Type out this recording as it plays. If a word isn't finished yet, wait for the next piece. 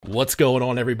What's going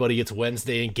on, everybody? It's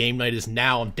Wednesday and game night is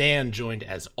now. I'm Dan, joined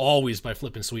as always by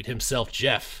Flippin' Sweet himself,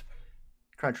 Jeff.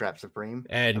 Crunchwrap Supreme.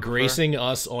 And gracing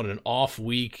us on an off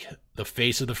week, the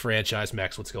face of the franchise,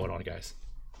 Max. What's going on, guys?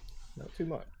 Not too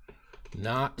much.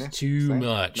 Not too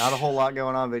much. Not a whole lot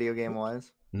going on video game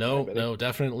wise. No,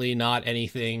 definitely not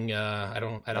anything. I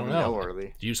don't know.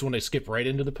 Noteworthy. Do you just want to skip right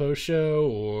into the post show,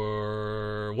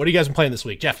 or what have you guys been playing this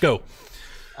week? Jeff, go.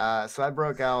 So I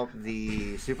broke out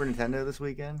the Super Nintendo this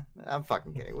weekend. I'm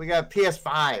fucking kidding. We got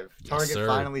PS5. Target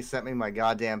finally sent me my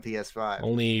goddamn PS5.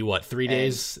 Only, 3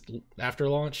 days after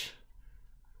launch?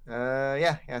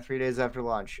 Yeah, 3 days after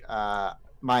launch.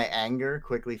 My anger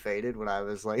quickly faded when I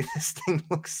was like, this thing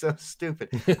looks so stupid.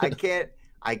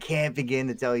 I can't begin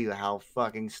to tell you how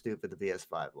fucking stupid the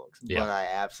PS5 looks, but I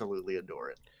absolutely adore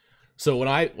it. So when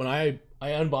I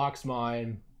unboxed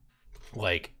mine,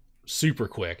 like, super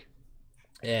quick,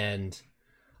 and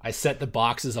I set the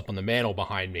boxes up on the mantle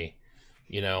behind me,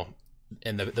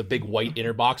 and the big white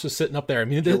inner box was sitting up there. I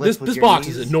mean, this box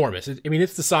is enormous.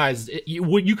 It's the size.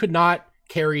 You could not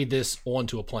carry this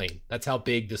onto a plane. That's how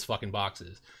big this fucking box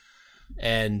is.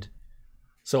 And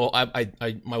so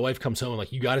my wife comes home and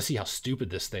like, you got to see how stupid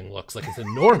this thing looks. Like, it's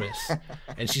enormous.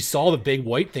 And she saw the big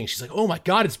white thing. She's like, oh my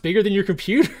God, it's bigger than your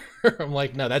computer. I'm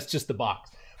like, no, that's just the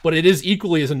box. But it is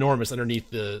equally as enormous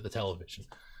underneath the television.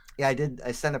 Yeah,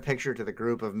 I sent a picture to the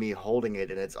group of me holding it,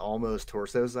 and it's almost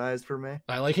torso sized for me.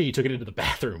 I like how you took it into the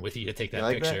bathroom with you to take that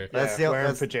picture. That's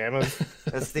wearing pajamas.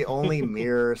 That's the only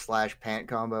mirror/pant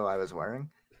combo I was wearing.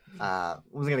 I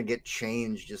was gonna get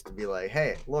changed just to be like,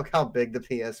 hey, look how big the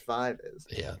PS5 is.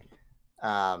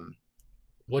 Yeah.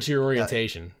 What's your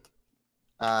orientation?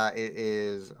 It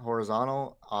is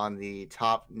horizontal on the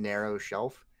top narrow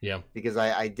shelf. Yeah. Because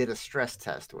I did a stress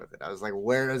test with it. I was like,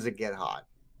 where does it get hot?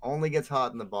 Only gets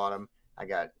hot in the bottom. I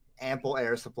got ample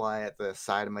air supply at the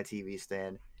side of my TV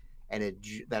stand, and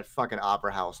that fucking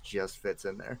opera house just fits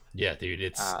in there. Yeah,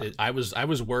 dude. I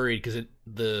was worried because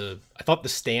I thought the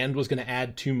stand was going to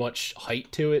add too much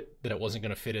height to it, that it wasn't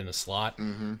going to fit in the slot.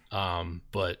 Mm-hmm.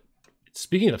 But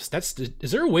speaking of,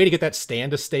 is there a way to get that stand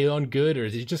to stay on good, or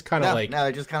is it just kind of No,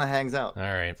 it just kind of hangs out. All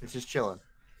right, it's just chilling.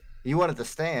 You want it to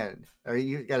stand, or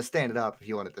you got to stand it up if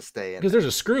you want it to stay in. Because there's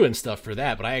a screw and stuff for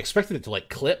that, but I expected it to like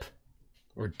clip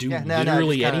or do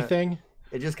literally anything.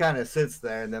 It just kind of sits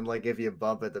there, and then like if you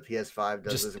bump it, the PS5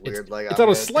 does this weird It's on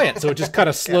a slant, so it just kind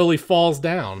of slowly falls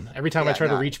down every time I try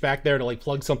to reach back there to like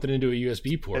plug something into a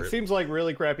USB port. It seems like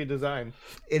really crappy design.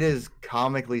 It is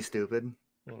comically stupid,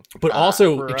 but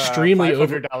also extremely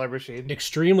 $500 machine.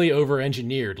 Extremely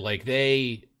over-engineered. Like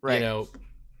they,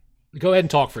 Go ahead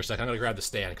and talk for a second. I'm gonna grab the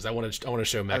stand because I want to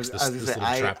show Max this little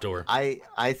trapdoor.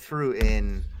 I threw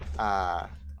in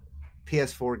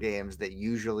PS4 games that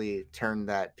usually turn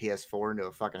that PS4 into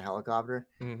a fucking helicopter.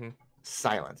 Mm-hmm.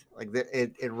 Silent, like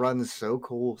it runs so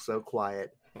cool, so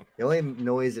quiet. The only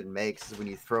noise it makes is when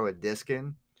you throw a disc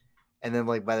in, and then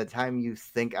like by the time you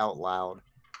think out loud,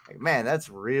 like, man, that's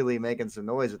really making some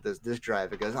noise with this disc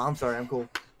drive. It goes, oh, I'm sorry, I'm cool.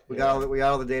 We got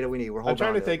all the data we need. I'm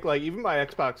trying to think, like, even my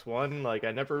Xbox One, like,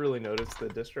 I never really noticed the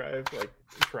disk drive, like,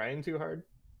 trying too hard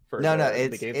for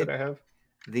the games that I have.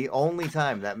 The only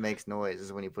time that makes noise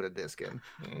is when you put a disc in.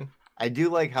 I do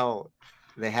like how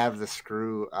they have the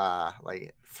screw,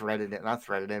 like, not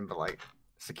threaded in, but, like,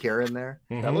 secure in there.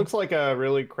 Mm-hmm. That looks like a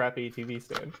really crappy TV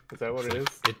stand. Is that what it is?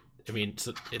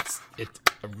 It's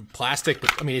plastic,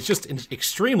 but, it's just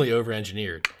extremely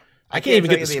over-enginered. I can't even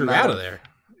get the screw out of there.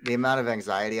 The amount of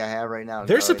anxiety I have right now.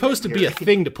 There's supposed to be a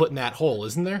thing to put in that hole,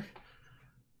 isn't there?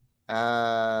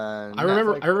 I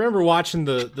remember watching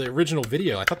the original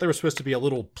video. I thought there was supposed to be a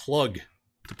little plug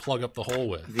to plug up the hole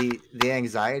with. The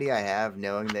anxiety I have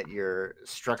knowing that your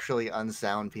structurally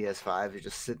unsound PS5 is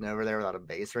just sitting over there without a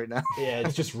base right now. Yeah,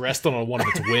 it's just resting on one of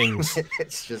its wings.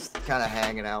 It's just kind of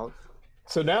hanging out.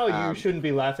 So now you shouldn't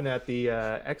be laughing at the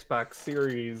Xbox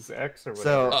Series X or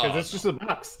whatever, because it's just a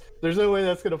box. There's no way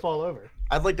that's going to fall over.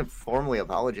 I'd like to formally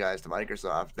apologize to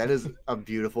Microsoft. That is a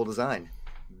beautiful design.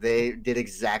 They did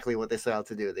exactly what they set out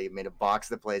to do. They made a box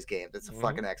that plays games. It's a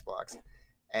fucking Xbox.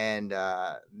 And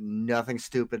nothing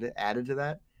stupid added to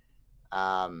that.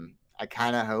 I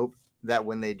kind of hope that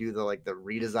when they do the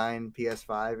redesign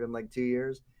PS5 in like 2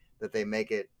 years, that they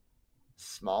make it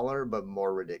smaller but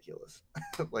more ridiculous.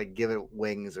 Like give it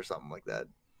wings or something like that.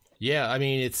 Yeah,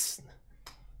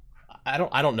 I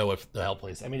don't know if the hell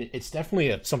plays. It's definitely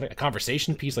a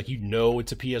conversation piece. Like,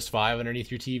 it's a PS5 underneath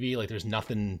your TV. Like, there's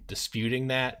nothing disputing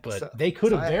that. But they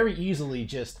could have very easily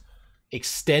just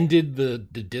extended the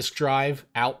disk drive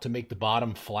out to make the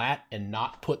bottom flat and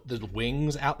not put the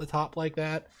wings out the top like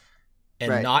that.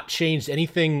 and not changed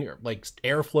anything like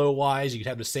airflow wise. You could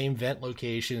have the same vent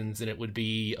locations and it would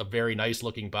be a very nice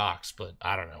looking box, but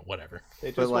I don't know, whatever.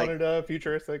 They just wanted a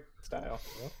futuristic style.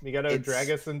 You gotta drag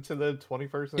us into the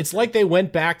 21st century. It's like they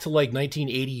went back to like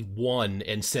 1981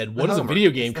 and said, what does a video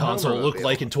game console look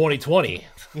like in 2020?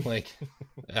 Like,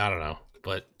 I don't know,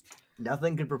 but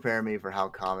nothing could prepare me for how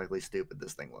comically stupid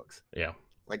this thing looks. Yeah.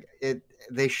 Like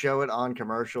they show it on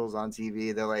commercials on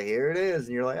TV. They're like, here it is.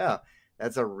 And you're like, oh,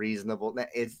 that's a reasonable.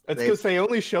 It's because they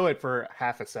only show it for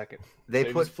half a second.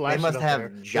 They must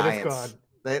have giants.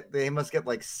 They must get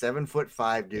like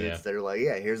 7'5" dudes that are like,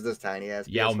 yeah, here's this tiny ass.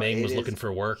 Yao Ming was looking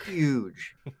for work.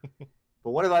 Huge.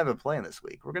 But what have I been playing this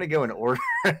week? We're gonna go in order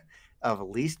of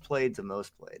least played to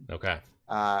most played. Okay.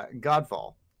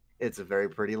 Godfall. It's a very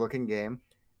pretty looking game.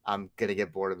 I'm gonna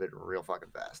get bored of it real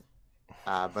fucking fast.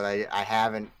 But I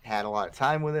haven't had a lot of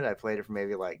time with it. I played it for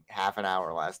maybe like half an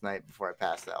hour last night before I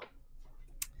passed out.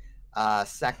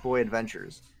 Sackboy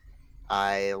Adventures.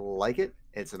 I like it.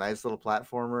 It's a nice little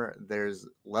platformer. There's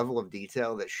level of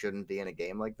detail that shouldn't be in a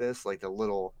game like this, like the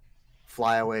little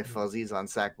flyaway fuzzies on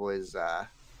Sackboy's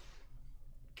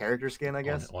character skin, I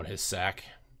guess. On his sack.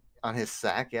 On his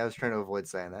sack. Yeah, I was trying to avoid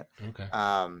saying that. Okay.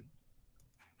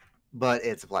 But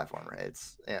it's a platformer.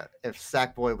 It's if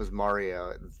Sackboy was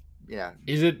Mario,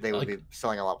 they would be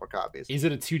selling a lot more copies. Is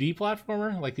it a 2D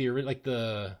platformer like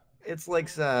the? It's like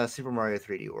Super Mario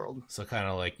 3D World. So kind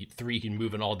of like you can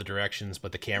move in all the directions,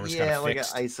 but the camera's kind of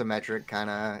fixed. Like an isometric kind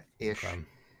of ish. Okay.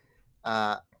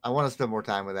 I want to spend more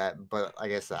time with that, but I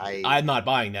guess I'm not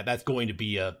buying that. That's going to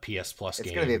be a PS Plus game.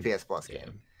 It's going to be a PS Plus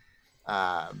game.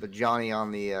 But Johnny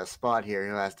on the spot here,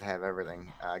 who has to have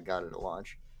everything, got it at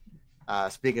launch.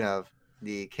 Speaking of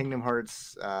the Kingdom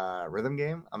Hearts rhythm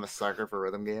game, I'm a sucker for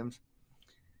rhythm games.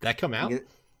 That come out?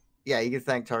 You can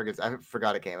thank Targets. I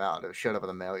forgot it came out. It showed up in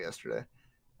the mail yesterday.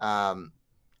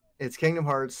 It's Kingdom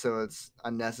Hearts, so it's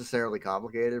unnecessarily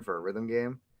complicated for a rhythm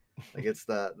game. Like it's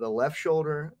the left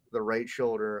shoulder, the right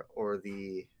shoulder, or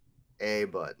the A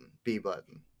button, B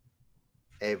button,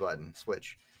 A button,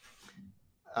 switch.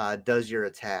 Does your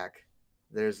attack.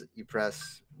 You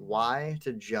press Y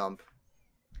to jump,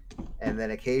 and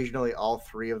then occasionally all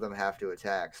three of them have to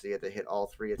attack. So you have to hit all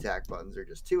three attack buttons or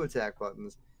just two attack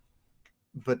buttons.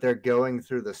 But they're going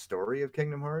through the story of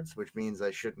Kingdom Hearts, which means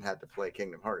I shouldn't have to play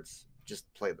Kingdom Hearts.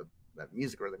 Just play that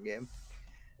music rhythm game.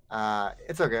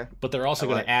 It's okay. But they're also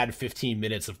going to add 15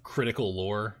 minutes of critical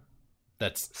lore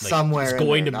that's like, somewhere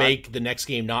going to make the next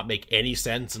game not make any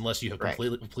sense unless you have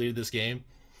completed this game.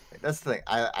 That's the thing.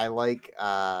 I like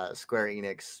Square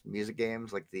Enix music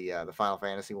games, like the Final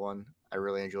Fantasy one. I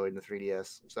really enjoyed in the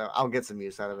 3DS, so I'll get some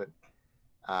use out of it.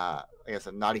 I guess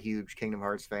I'm not a huge Kingdom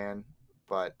Hearts fan,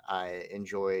 but I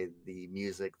enjoy the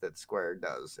music that Square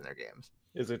does in their games.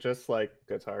 Is it just like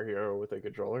Guitar Hero with a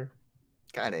controller?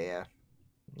 Kind of, yeah.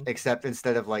 Except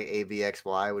instead of like A, B, X,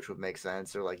 Y, which would make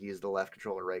sense, or like use the left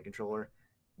controller, right controller,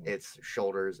 it's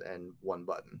shoulders and one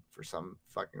button for some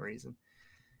fucking reason.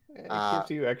 It gives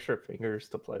you extra fingers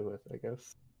to play with, I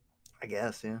guess.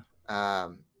 Yeah.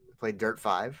 Played Dirt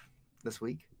 5 this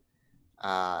week.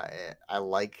 I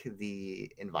like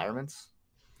the environments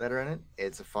that are in it.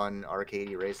 It's a fun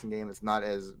arcadey racing game. It's not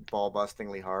as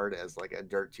ball-bustingly hard as like a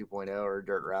Dirt 2.0 or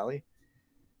Dirt Rally.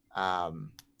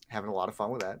 Having a lot of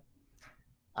fun with that.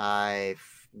 I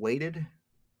waited.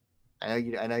 I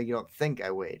know you don't think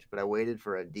I wait, but I waited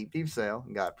for a deep sale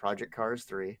and got Project Cars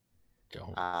 3.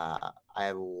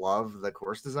 I love the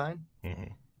course design.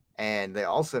 Mm-hmm. And they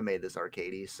also made this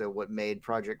arcadey. So what made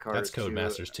Project Cars? That's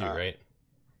Codemasters 2, right?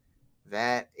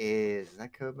 Is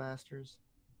that Codemasters?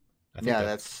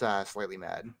 That's Slightly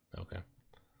Mad. Okay.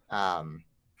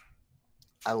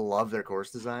 I love their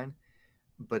course design,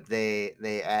 but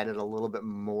they added a little bit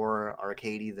more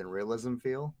arcadey than realism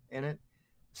feel in it.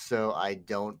 So I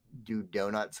don't do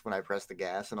donuts when I press the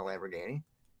gas in a Lamborghini.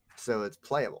 So it's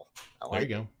playable. There you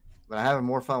go. But I'm having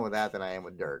more fun with that than I am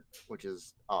with Dirt, which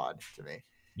is odd to me.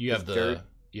 You have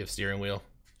you have steering wheel?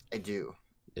 I do.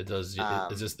 It does.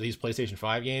 Is this these PlayStation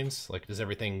 5 games? Like, is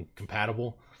everything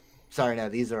compatible? Sorry, no.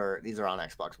 These are on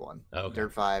Xbox One. Oh, okay.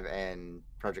 Dirt 5 and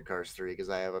Project Cars 3 because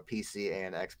I have a PC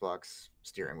and Xbox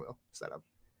steering wheel set up.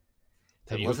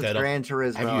 Once it's Gran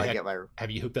Turismo,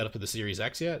 Have you hooked that up to the Series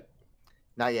X yet?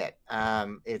 Not yet.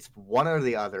 It's one or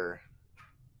the other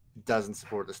doesn't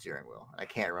support the steering wheel. I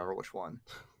can't remember which one.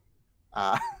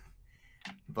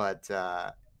 But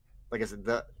like I said,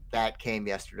 that came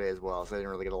yesterday as well, so I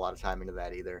didn't really get a lot of time into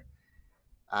that either.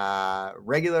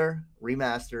 Regular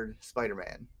remastered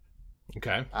Spider-Man.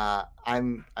 Okay.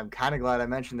 I'm kind of glad I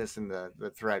mentioned this in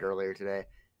the thread earlier today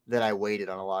that I waited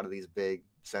on a lot of these big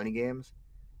Sony games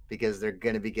because they're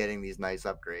going to be getting these nice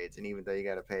upgrades. And even though you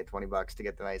got to pay $20 to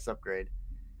get the nice upgrade,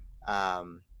 I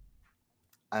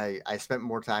spent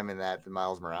more time in that than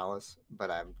Miles Morales,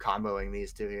 but I'm comboing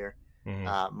these two here.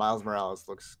 Mm-hmm. Miles Morales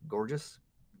looks gorgeous.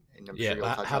 And I'm sure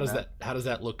how does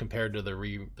that look compared to the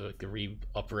re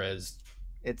up-res?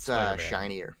 It's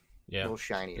shinier. Yeah, a little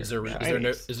shinier. Is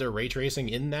there ray tracing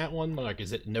in that one? Like,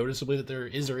 is it noticeably that there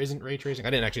is or isn't ray tracing? I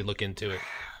didn't actually look into it.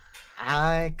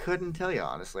 I couldn't tell you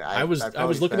honestly. I was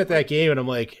looking at that game and I'm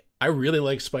like, I really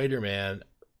like Spider-Man,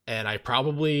 and I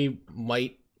probably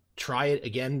might try it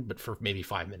again, but for maybe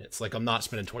 5 minutes. Like, I'm not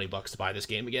spending $20 to buy this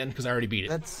game again because I already beat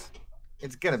it.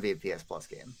 It's gonna be a PS Plus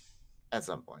game at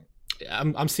some point.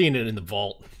 I'm seeing it in the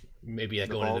vault. Maybe I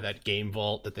go into that game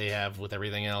vault that they have with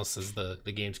everything else as the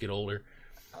games get older.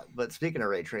 But speaking of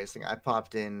ray tracing, I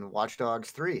popped in Watch Dogs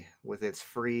 3 with its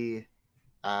free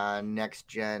next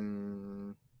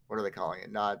gen. What are they calling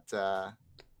it? Not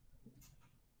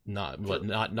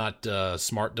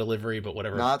smart delivery, but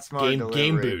whatever. Not smart delivery.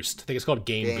 Game Boost. I think it's called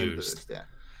Game Boost. Yeah.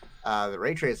 The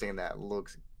ray tracing in that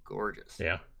looks gorgeous.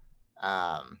 Yeah.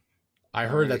 I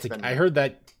heard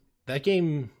that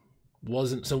game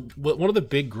wasn't so. One of the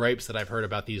big gripes that I've heard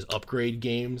about these upgrade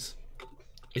games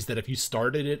is that if you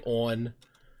started it on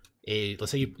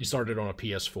let's say you started on a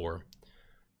PS4,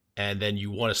 and then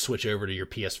you want to switch over to your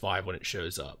PS5 when it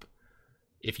shows up.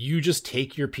 If you just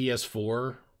take your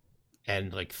PS4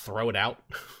 and like throw it out,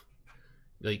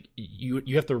 like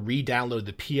you have to re-download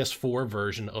the PS4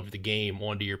 version of the game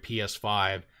onto your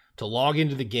PS5 to log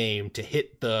into the game, to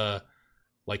hit the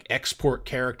like export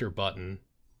character button,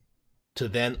 to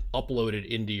then upload it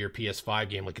into your PS5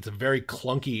 game. Like, it's a very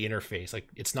clunky interface. Like,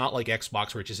 it's not like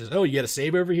Xbox where it just says, "Oh, you got to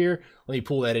save over here. Let me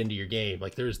pull that into your game."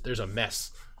 Like, there's a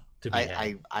mess to be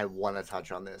had. I want to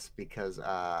touch on this because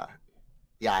I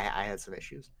had some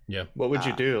issues. Yeah. What would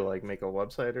you do? Like, make a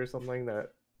website or something that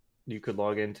you could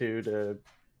log into to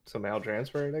somehow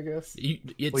transfer it, I guess?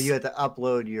 You had to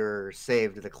upload your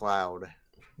save to the cloud,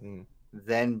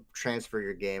 then transfer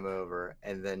your game over,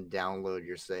 and then download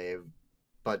your save,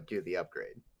 but do the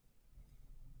upgrade.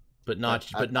 You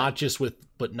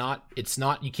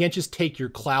can't just take your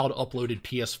cloud uploaded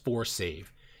PS4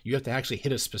 save. You have to actually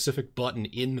hit a specific button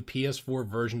in the PS4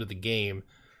 version of the game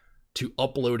to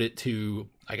upload it to,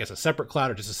 I guess, a separate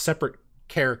cloud or just a separate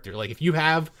character. Like, if you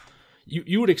have,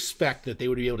 you would expect that they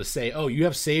would be able to say, "Oh, you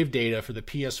have save data for the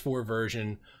PS4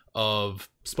 version of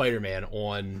Spider-Man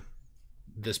on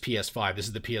this PS5. This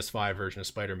is the PS5 version of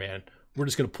Spider-Man. We're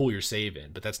just going to pull your save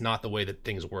in." But that's not the way that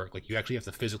things work. Like, you actually have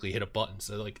to physically hit a button.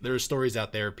 So, like, there are stories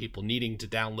out there of people needing to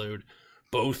download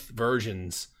both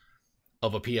versions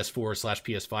of a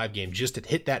PS4/PS5 game just to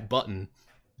hit that button,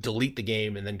 delete the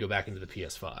game, and then go back into the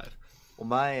PS5.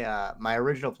 Well, my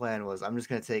original plan was I'm just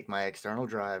going to take my external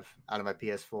drive out of my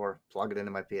PS4, plug it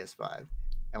into my PS5.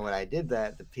 And when I did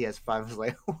that, the PS5 was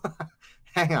like,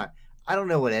 "Hang on, I don't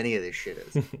know what any of this shit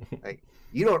is." Like,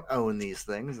 "You don't own these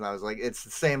things." And I was like, "It's the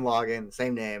same login,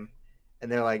 same name."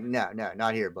 And they're like, no,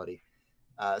 not here, buddy.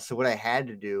 So what I had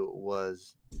to do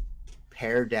was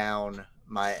pare down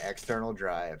my external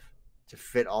drive to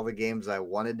fit all the games I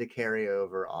wanted to carry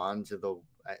over onto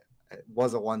it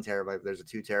was a 1 terabyte, but there's a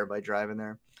 2 terabyte drive in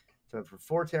there. So for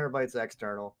 4 terabytes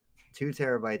external, 2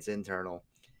 terabytes internal,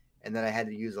 and then I had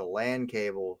to use a LAN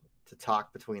cable to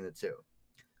talk between the two.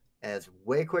 And it's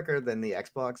way quicker than the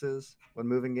Xbox is when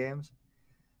moving games.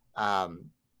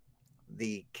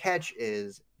 The catch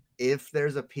is, if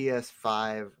there's a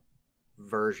PS5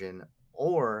 version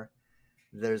or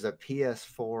there's a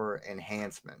PS4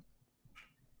 enhancement,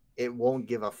 it won't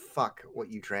give a fuck what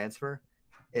you transfer.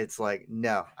 It's like,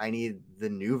 no, I need the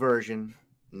new version,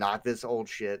 not this old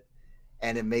shit.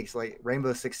 And it makes, like,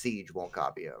 Rainbow Six Siege won't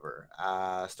copy over.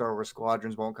 Star Wars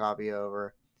Squadrons won't copy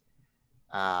over.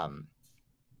 And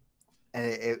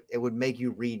it would make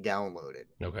you re-download it.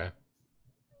 Okay.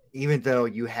 Even though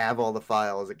you have all the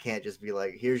files, it can't just be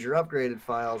like, "Here's your upgraded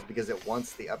files," because it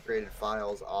wants the upgraded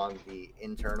files on the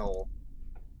internal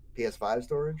PS5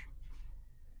 storage.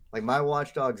 Like, my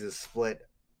Watch Dogs is split.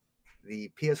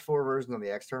 The PS4 version on the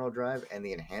external drive and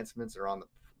the enhancements are on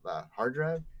the hard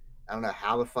drive. I don't know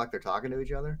how the fuck they're talking to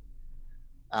each other.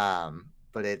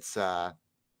 But it's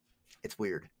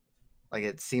weird. Like,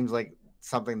 it seems like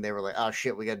something they were like, "Oh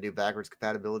shit, we got to do backwards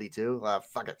compatibility too."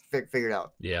 Fuck it, figure it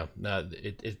out. Yeah,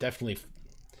 it definitely.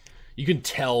 You can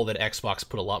tell that Xbox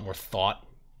put a lot more thought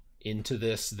into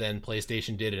this than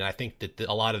PlayStation did, and I think that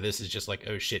a lot of this is just like,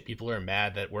 "Oh shit, people are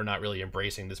mad that we're not really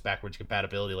embracing this backwards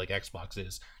compatibility like Xbox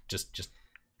is." Just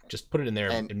put it in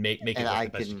there and make it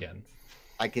work the best you can.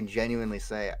 I can genuinely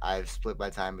say I've split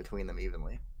my time between them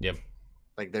evenly. Yep.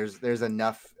 Like, there's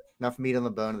enough enough meat on the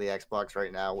bone of the Xbox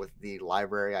right now with the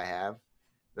library I have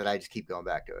that I just keep going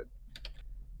back to it.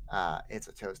 It's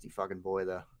a toasty fucking boy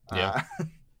though. Yeah.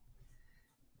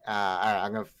 All right,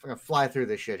 I'm gonna fly through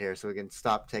this shit here so we can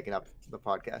stop taking up the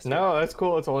podcast. No, that's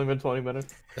cool. It's only been 20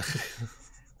 minutes.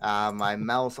 My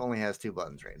mouse only has 2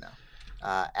 buttons right now.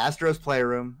 Astro's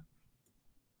Playroom,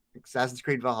 Assassin's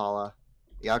Creed Valhalla,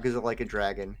 Yakuza Like a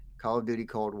Dragon, Call of Duty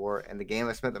Cold War, and the game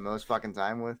I spent the most fucking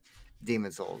time with,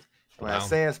 Demon's Souls. When I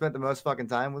say I spent the most fucking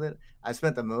time with it, I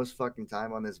spent the most fucking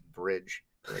time on this bridge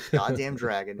with a goddamn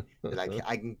dragon that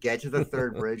I can get to the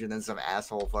 3rd bridge and then some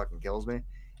asshole fucking kills me.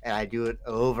 And I do it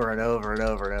over and over and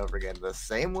over and over again the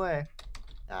same way.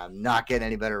 I'm not getting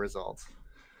any better results.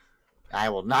 I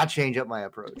will not change up my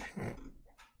approach.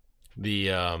 The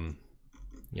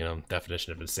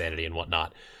definition of insanity and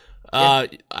whatnot. Yeah,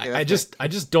 I just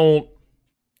don't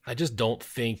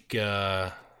think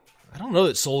I don't know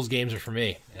that Souls games are for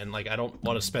me, and like I don't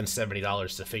want to spend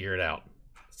 $70 to figure it out.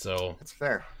 So that's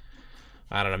fair.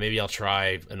 I don't know. Maybe I'll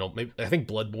try. Maybe I think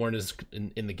Bloodborne is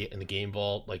in the game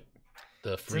vault, like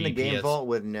the free. It's in the game vault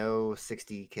with no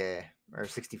 60K or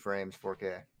 60 frames,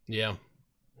 4K. Yeah.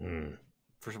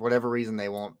 For whatever reason, they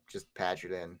won't just patch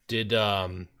it in.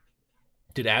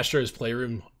 Did Astro's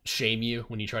Playroom shame you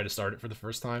when you tried to start it for the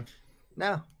first time?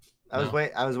 No. I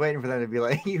was waiting for them to be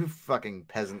like, "You fucking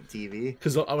peasant TV."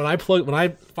 Because when I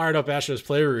fired up Astro's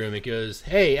Playroom, it goes,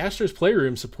 "Hey, Astro's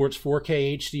Playroom supports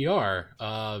 4K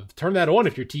HDR. Turn that on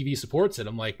if your TV supports it."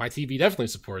 I'm like, "My TV definitely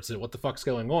supports it. What the fuck's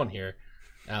going on here?"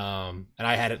 And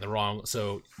I had it in the wrong.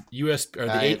 So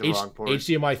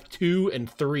HDMI 2 and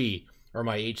 3 are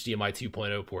my HDMI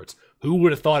 2.0 ports. Who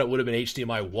would have thought it would have been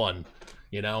HDMI 1?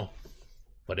 You know.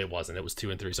 But it wasn't. It was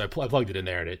 2 and 3. So I plugged it in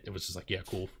there, and it was just like, yeah,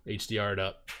 cool. HDR'd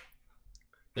up.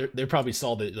 They probably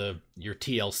saw your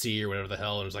TLC or whatever the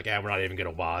hell, and it was like, we're not even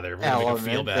gonna bother. We're gonna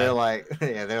feel bad.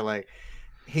 They're like,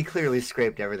 he clearly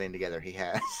scraped everything together he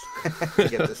has to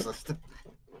get this system.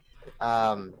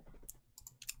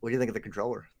 What do you think of the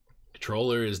controller?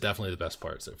 Controller is definitely the best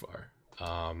part so far.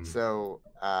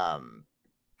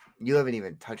 You haven't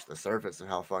even touched the surface of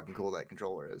how fucking cool that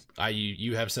controller is.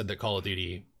 You have said that Call of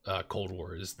Duty Cold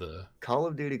War is Call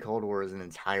of Duty Cold War is an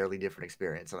entirely different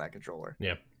experience on that controller.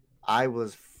 Yeah. I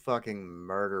was fucking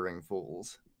murdering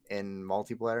fools in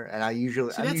multiplayer, and I'm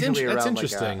usually around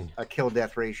like a kill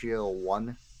death ratio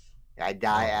 1. I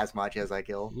die as much as I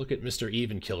kill. Look at Mr.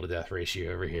 Even kill to death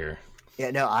ratio over here. Yeah,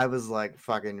 no, I was like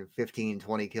fucking 15,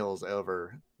 20 kills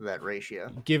over that ratio.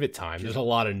 Give it time. There's a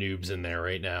lot of noobs in there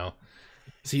right now.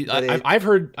 See, I've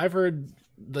heard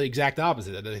the exact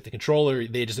opposite. The controller,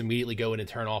 they just immediately go in and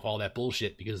turn off all that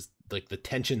bullshit because like the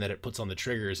tension that it puts on the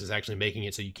triggers is actually making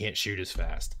it so you can't shoot as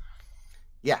fast.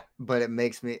 Yeah, but it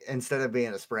makes me, instead of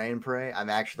being a spray and pray, I'm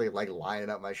actually like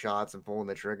lining up my shots and pulling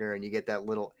the trigger, and you get that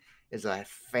is a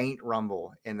faint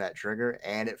rumble in that trigger,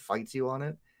 and it fights you on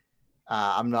it.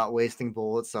 I'm not wasting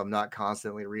bullets, so I'm not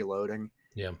constantly reloading.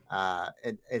 Yeah.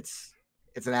 It's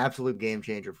an absolute game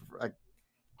changer.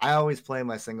 I always play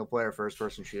my single player first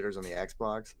person shooters on the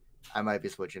Xbox. I might be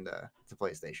switching to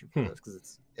PlayStation for this because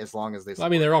it's as long as they. I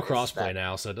mean, they're all crossplay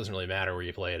now, so it doesn't really matter where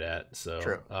you play it at. So,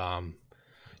 true.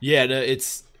 Yeah, no,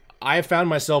 I found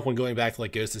myself when going back to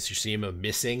like Ghost of Tsushima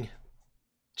missing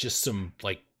just some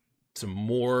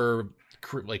more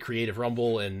creative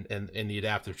rumble and the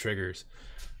adaptive triggers.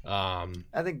 I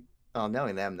think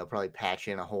knowing them, they'll probably patch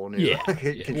in a whole new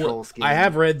control scheme. I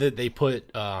have read that they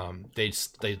put they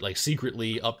like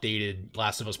secretly updated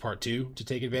Last of Us Part 2 to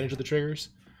take advantage of the triggers.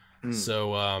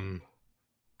 So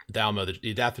Dalmo,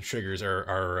 the adaptive triggers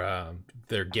are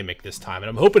their gimmick this time, and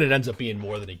I'm hoping it ends up being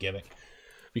more than a gimmick.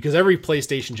 Because every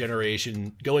PlayStation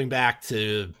generation, going back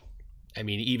to, I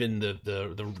mean, even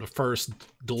the first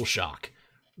DualShock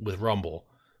with Rumble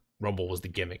was the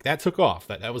gimmick. That took off.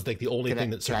 That was like the only thing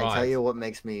that survived. Can I tell you what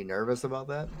makes me nervous about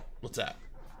that? What's that?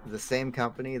 The same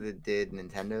company that did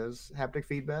Nintendo's haptic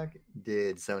feedback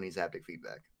did Sony's haptic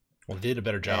feedback. Well, they did a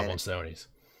better job on Sony's.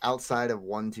 Outside of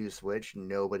 1-2 Switch,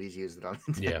 nobody's used it on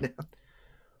Nintendo.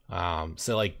 Yeah.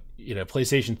 So like,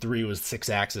 PlayStation 3 was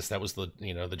 6-axis. That was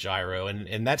the gyro,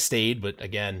 and that stayed. But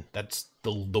again, that's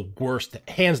the worst,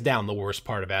 hands down, the worst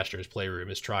part of Astro's Playroom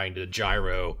is trying to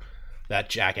gyro that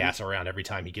jackass around every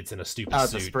time he gets in a stupid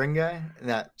suit. The spring guy?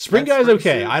 Spring guy's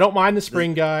okay. Suit? I don't mind the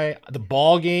spring guy. The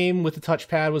ball game with the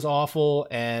touchpad was awful,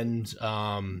 and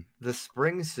the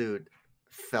spring suit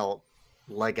felt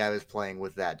like I was playing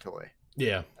with that toy.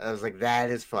 Yeah. I was like,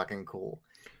 that is fucking cool.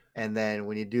 And then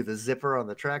when you do the zipper on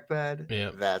the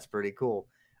trackpad, that's pretty cool.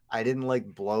 I didn't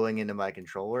like blowing into my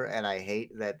controller, and I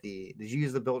hate that did you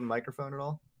use the built-in microphone at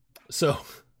all? So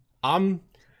I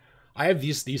have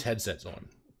these headsets on,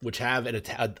 which have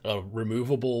a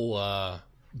removable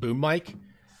boom mic.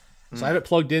 So I have it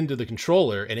plugged into the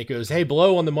controller, and it goes, "Hey,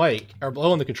 blow on the mic or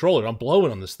blow on the controller." I'm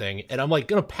blowing on this thing, and I'm like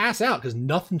gonna pass out because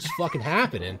nothing's fucking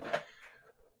happening.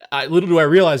 Little do I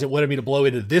realize it wanted me to blow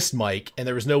into this mic, and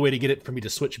there was no way to get it for me to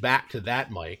switch back to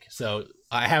that mic. So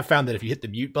I have found that if you hit the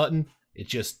mute button, it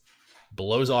just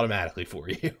blows automatically for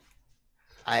you.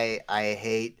 I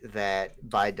hate that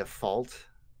by default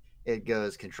it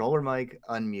goes controller mic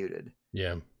unmuted.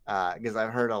 Yeah. Because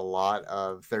I've heard a lot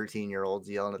of 13-year-olds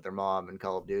yelling at their mom in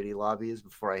Call of Duty lobbies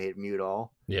before I hit mute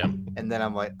all. Yeah. And then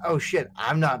I'm like, oh shit,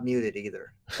 I'm not muted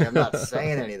either. I'm not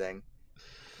saying anything.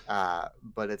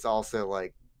 But it's also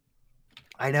like,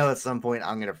 I know at some point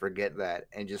I'm going to forget that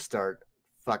and just start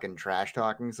fucking trash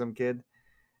talking some kid,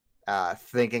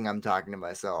 thinking I'm talking to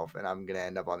myself, and I'm going to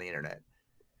end up on the internet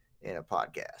in a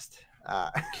podcast.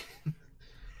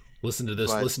 Listen to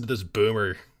this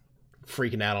boomer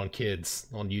freaking out on kids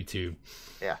on YouTube.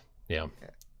 Yeah.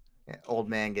 Old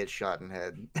man gets shot in the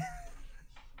head.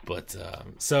 But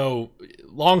so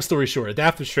long story short,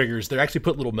 adaptive triggers, they actually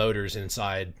put little motors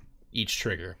inside each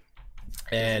trigger,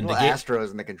 and the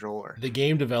Astros in the controller. The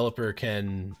game developer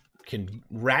can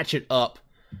ratchet up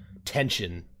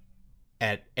tension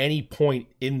at any point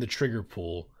in the trigger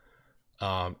pool,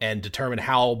 and determine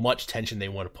how much tension they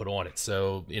want to put on it.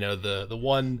 So the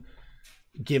one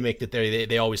gimmick that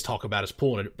they always talk about is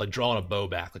pulling it, like drawing a bow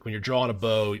back. Like when you're drawing a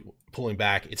bow, pulling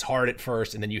back, it's hard at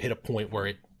first, and then you hit a point where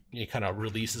it kind of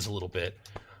releases a little bit.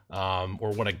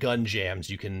 Or when a gun jams,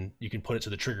 you can put it to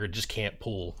the trigger, it just can't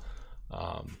pull.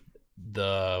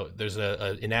 There's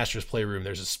in Astro's Playroom,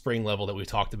 there's a spring level that we've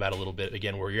talked about a little bit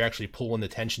again, where you're actually pulling the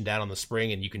tension down on the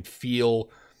spring, and you can feel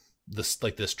this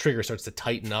trigger starts to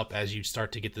tighten up as you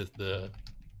start to get the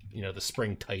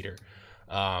spring tighter.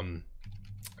 I'm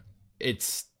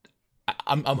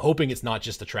hoping it's not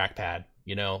just a trackpad,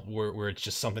 where it's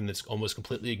just something that's almost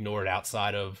completely ignored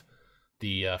outside of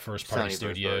the first party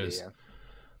studios.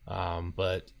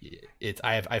 But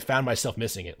I found myself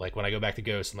missing it. Like when I go back to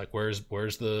Ghost, I'm like, where is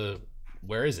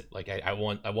it? Like I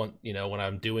want, when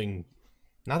I'm doing,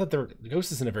 not that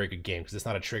Ghost isn't a very good game because it's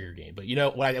not a trigger game, but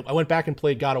when I went back and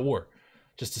played God of War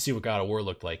just to see what God of War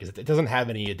looked like, because it doesn't have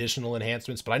any additional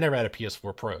enhancements, but I never had a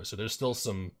PS4 Pro, so there's still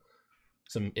some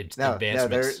advancements.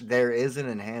 No, there is an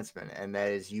enhancement, and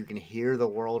that is you can hear the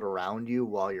world around you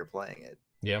while you're playing it.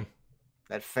 Yeah.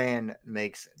 That fan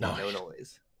makes no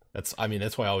noise. That's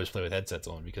why I always play with headsets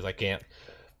on, because I can't.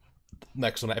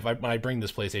 Next when I bring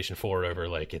this PlayStation 4 over,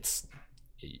 like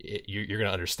you're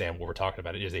gonna understand what we're talking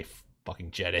about. It is a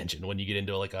fucking jet engine when you get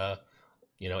into like a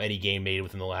any game made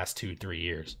within the last 2-3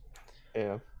 years.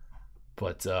 Yeah.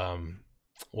 But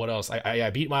what else? I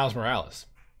beat Miles Morales.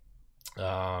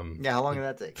 How long did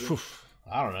that take?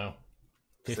 I don't know.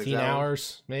 15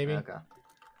 hours maybe. Okay.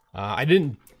 I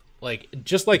didn't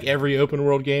just like every open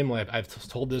world game. Like I've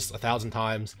told this 1,000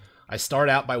 times. I start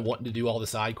out by wanting to do all the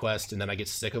side quests, and then I get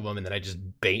sick of them, and then I just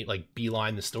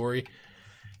beeline the story.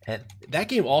 And that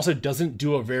game also doesn't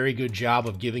do a very good job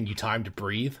of giving you time to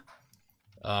breathe.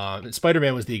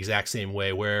 Spider-Man was the exact same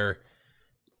way, where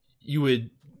you would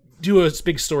do a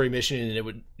big story mission, and it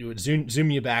would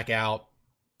zoom you back out,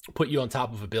 put you on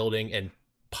top of a building, and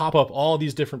pop up all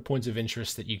these different points of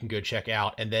interest that you can go check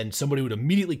out. And then somebody would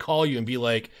immediately call you and be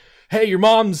like, "Hey, your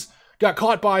mom's got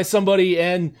caught by somebody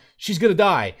and she's gonna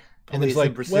die." And it's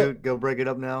like, pursuit, go break it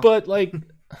up now. But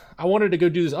I wanted to go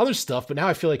do this other stuff, but now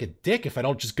I feel like a dick if I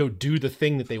don't just go do the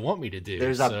thing that they want me to do.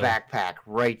 There's a backpack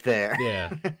right there.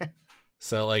 Yeah.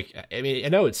 So I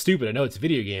know it's stupid. I know it's a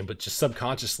video game, but just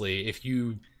subconsciously, if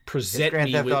you present Grand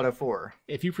me Theft with Auto 4.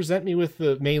 If you present me with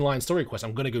the mainline story quest,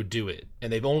 I'm gonna go do it.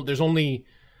 And there's only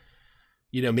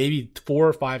maybe 4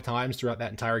 or 5 times throughout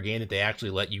that entire game that they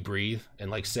actually let you breathe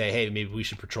and say, hey, maybe we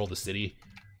should patrol the city.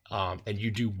 And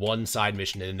you do one side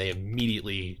mission, and then they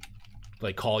immediately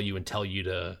call you and tell you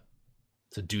to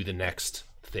do the next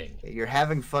thing. You're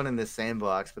having fun in this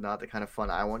sandbox, but not the kind of fun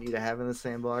I want you to have in the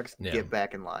sandbox. Yeah. Get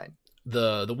back in line.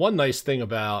 The one nice thing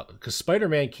about, because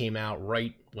Spider-Man came out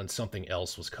right when something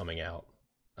else was coming out.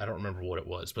 I don't remember what it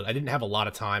was, but I didn't have a lot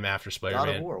of time after Spider-Man.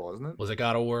 God of War, wasn't it? Was it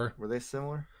God of War? Were they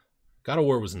similar? God of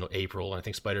War was in April, and I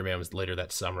think Spider-Man was later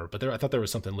that summer. But I thought there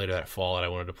was something later that fall that I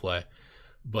wanted to play.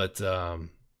 But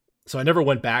so I never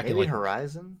went back. Maybe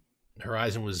Horizon?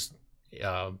 Horizon was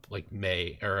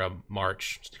May or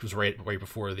March. It was right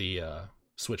before the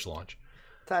Switch launch.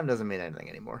 Time doesn't mean anything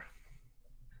anymore.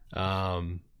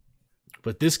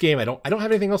 But this game, I don't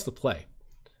have anything else to play.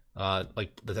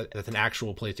 That's an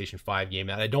actual PlayStation 5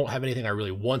 game, and I don't have anything I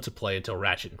really want to play until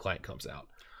Ratchet and Clank comes out.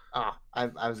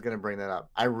 I was gonna bring that up.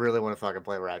 I really want to fucking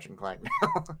play Ratchet and Clank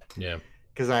now. Yeah.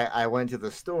 because I went to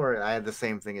the store and I had the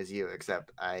same thing as you,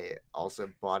 except I also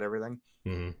bought everything.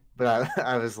 Mm-hmm. But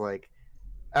I was like,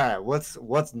 all right,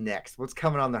 what's next? What's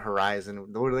coming on the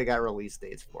horizon? What do they got release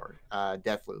dates for?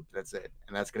 Deathloop, that's it,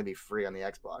 and that's going to be free on the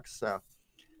Xbox. So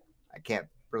I can't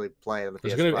really play it on the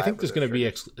PS5. I think there's going to be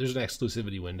there's an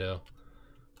exclusivity window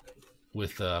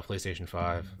with PlayStation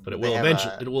 5, but it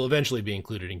will eventually be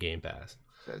included in Game Pass.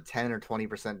 A 10 or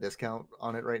 20% discount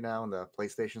on it right now in the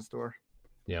PlayStation Store.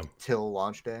 Yeah. Till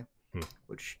launch day,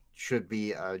 which should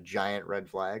be a giant red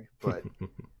flag, but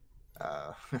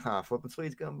Flippin'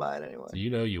 Sweet's gonna buy it anyway. So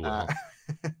you know you will.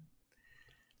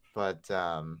 But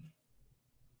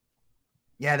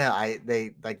yeah, no,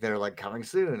 they're like coming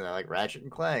soon. They're like Ratchet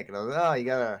and Clank, and I was like, oh, you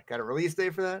got a release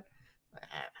date for that?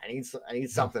 I need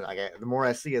something. The more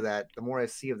I see of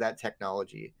that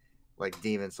technology, like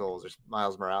Demon Souls or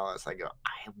Miles Morales, I go,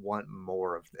 I want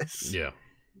more of this. Yeah,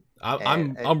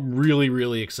 I'm really,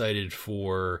 really excited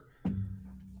for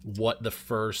what the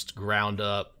first ground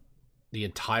up, the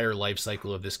entire life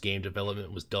cycle of this game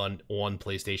development was done on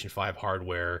PlayStation 5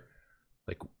 hardware.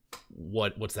 Like,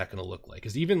 what's that going to look like?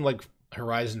 Because even like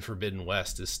Horizon Forbidden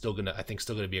West is still gonna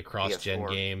be a cross-gen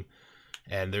game,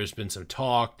 and there's been some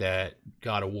talk that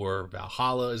God of War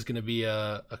Valhalla is going to be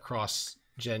a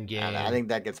cross-gen game. And I think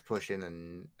that gets pushed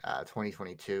in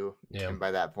 2022. Yeah, and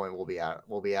by that point we'll be out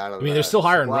of. I mean, they're still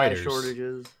hiring writers.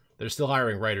 Shortages. They're still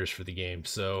hiring writers for the game,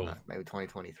 so maybe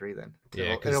 2023 then.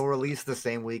 Yeah, it'll release the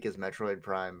same week as Metroid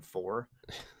Prime 4.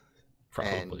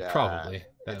 Probably.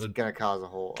 It's gonna cause a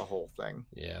whole thing.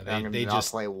 Yeah, they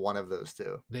just play one of those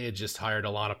two. They had just hired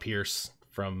Alana Pierce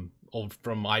from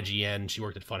IGN. She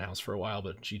worked at Funhouse for a while,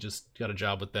 but she just got a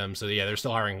job with them. So yeah, they're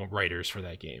still hiring writers for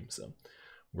that game. So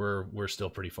we're still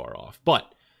pretty far off. But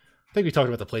I think we talked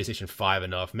about the PlayStation 5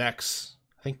 enough. Mex,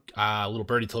 I think Little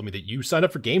Birdie told me that you signed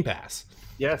up for Game Pass.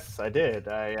 Yes, I did.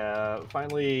 I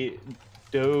finally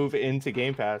dove into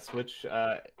Game Pass, which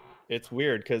it's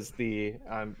weird because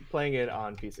I'm playing it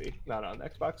on PC, not on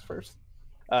Xbox first.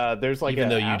 There's like even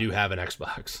though you do have an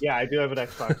Xbox. Yeah, I do have an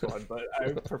Xbox One, but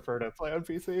I prefer to play on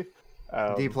PC.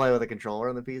 Do you play with a controller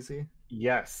on the PC?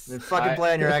 Yes. Then fucking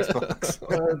play on your Xbox.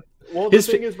 Well, the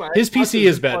thing is, his PC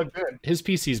is better. His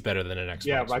PC is better than an Xbox.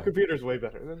 Yeah, my computer's way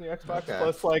better than the Xbox. Okay.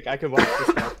 Plus, like, I can watch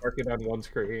the stuff working on one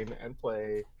screen and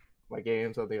play my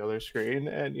games on the other screen,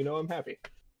 and I'm happy.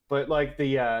 But like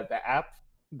the app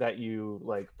that you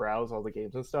like browse all the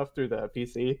games and stuff through the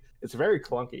PC, it's very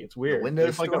clunky. It's weird. The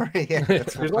Windows Store.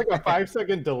 There's like a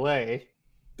 5-second delay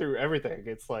through everything.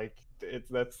 That's like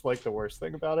the worst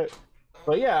thing about it.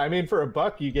 But yeah, I mean, for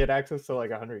 $1 you get access to like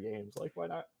 100 games. Like, why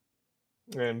not?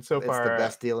 And so far, it's the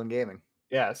best deal in gaming.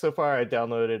 Yeah, so far I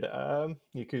downloaded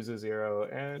Yakuza 0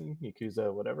 and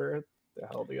Yakuza whatever the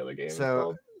hell the other game is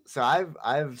called. So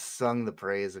I've sung the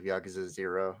praise of Yakuza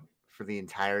 0 for the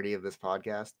entirety of this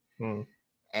podcast,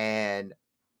 and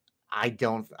I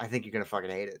think you're gonna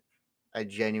fucking hate it. I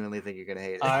genuinely think you're gonna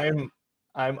hate it.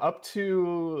 I'm up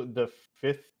to the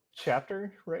 5th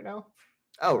chapter right now.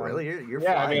 Oh, really? You're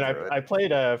yeah. I mean, I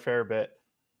played a fair bit.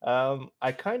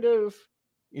 I kind of,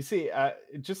 you see,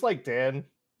 just like Dan,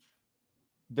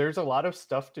 there's a lot of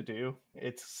stuff to do.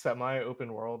 It's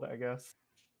semi-open world, I guess.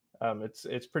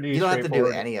 It's pretty. You don't have to do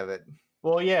any of it.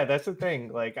 Well, yeah, that's the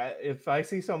thing. Like, if I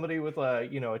see somebody with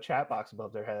a chat box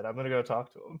above their head, I'm gonna go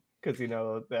talk to them because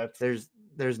that's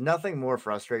there's nothing more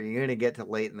frustrating. You're gonna get to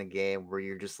late in the game where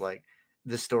you're just like,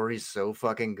 the story's so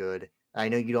fucking good. I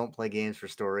know you don't play games for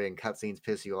story and cutscenes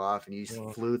piss you off, and you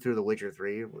flew through The Witcher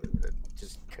 3,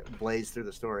 just blazed through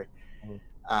the story.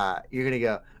 You're gonna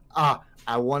go,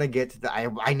 I want to get to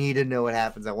I need to know what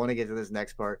happens. I want to get to this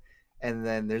next part. And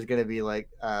then there's gonna be like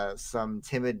some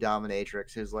timid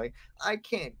dominatrix who's like, I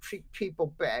can't treat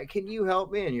people bad. Can you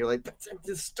help me? And you're like,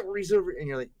 the story's over. And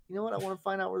you're like, you know what? I want to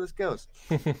find out where this goes.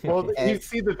 Well, you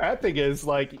see, the bad thing is,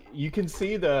 like, you can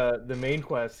see the main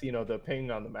quest, the ping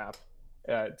on the map.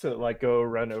 To like go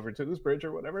run over to this bridge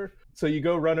or whatever. So you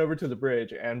go run over to the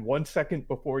bridge, and 1 second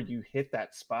before you hit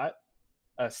that spot,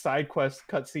 a side quest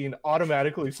cutscene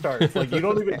automatically starts. Like, you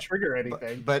don't even trigger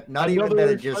anything. But not even that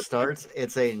it just starts.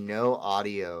 It's a no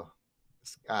audio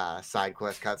side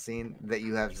quest cutscene that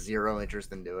you have zero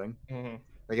interest in doing. Mm-hmm.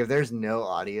 Like, if there's no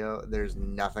audio, there's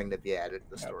nothing to be added to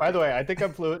the story. By the way, I think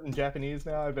I'm fluent in Japanese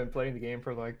now. I've been playing the game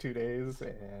for like 2 days,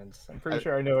 and I'm pretty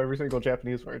sure I know every single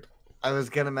Japanese word. I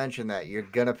was gonna mention that you're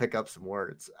gonna pick up some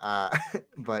words,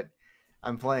 but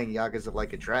I'm playing Yakuza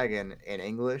Like a Dragon in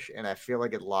English, and I feel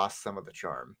like it lost some of the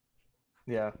charm.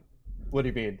 Yeah, what do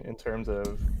you mean in terms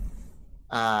of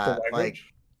like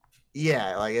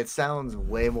it sounds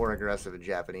way more aggressive in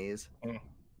Japanese,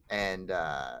 and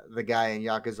the guy in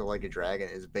Yakuza Like a Dragon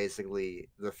is basically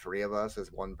the three of us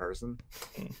as one person.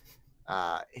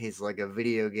 He's like a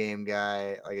video game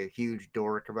guy, like a huge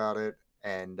dork about it,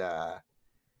 and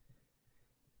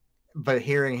but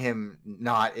hearing him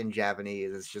not in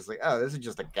Japanese, it's just like, oh, this is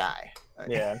just a guy.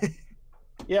 Yeah.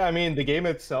 Yeah, I mean, the game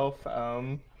itself,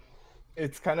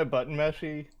 it's kind of button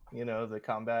meshy, the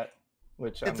combat,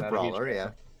 which It's I'm a not brawler, a huge fan yeah.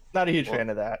 of. Not a huge fan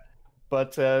of that.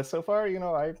 But so far,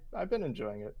 I've been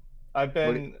enjoying it. I've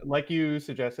been, like you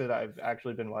suggested, I've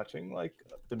actually been watching like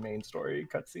the main story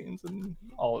cutscenes and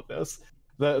all of this.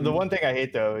 The one thing I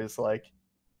hate though is like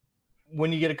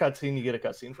when you get a cutscene, you get a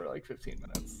cutscene for like 15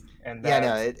 minutes, and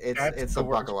it's a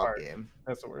buckle up game.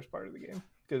 That's the worst part of the game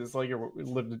because it's like you're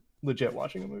legit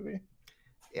watching a movie.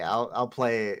 Yeah, I'll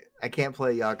play. I can't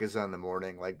play Yakuza in the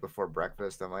morning, like before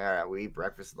breakfast. I'm like, all right, we eat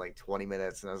breakfast in like 20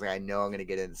 minutes, and I was like, I know I'm gonna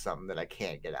get into something that I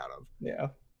can't get out of. Yeah.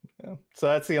 So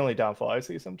that's the only downfall I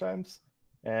see sometimes,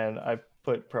 and I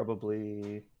put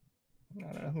probably,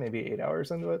 I don't know, maybe 8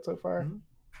 hours into it so far.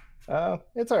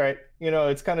 It's all right.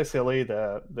 It's kind of silly.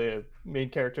 The main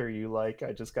character you like,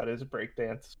 I just got his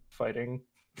breakdance fighting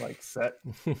like set,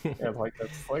 and like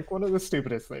that's like one of the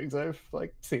stupidest things I've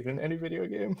like seen in any video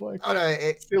game. Like, oh no,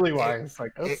 silly wise,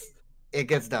 like it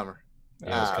gets dumber.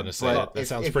 Yeah, I was gonna say that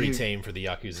sounds pretty tame for the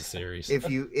Yakuza series. If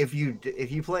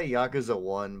you play Yakuza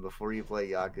 1 before you play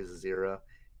Yakuza 0,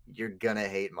 you're gonna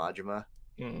hate Majima.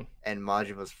 And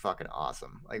Majima's fucking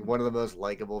awesome. Like one of the most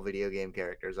likable video game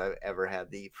characters I've ever had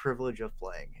the privilege of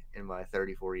playing in my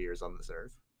 34 years on this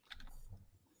earth.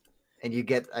 And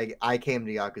I came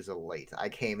to Yakuza late. I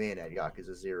came in at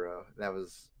Yakuza 0.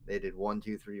 They did 1,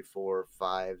 2, 3, 4,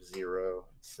 5, 0,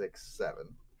 6, 7.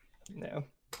 Yeah.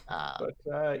 But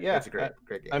yeah, it's a great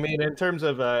game. I mean, in terms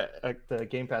of the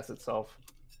Game Pass itself,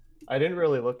 I didn't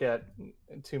really look at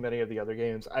too many of the other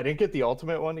games. I didn't get the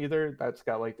Ultimate one either. That's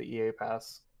got like the EA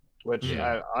Pass, which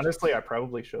honestly I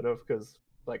probably should have, because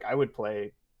like I would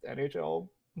play NHL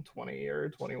 20 or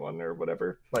 21 or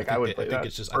whatever. Like I would play that. I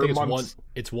think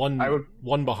it's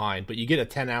one behind, but you get a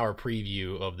 10-hour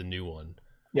preview of the new one.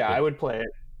 Yeah, I would play it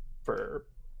for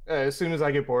as soon as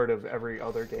I get bored of every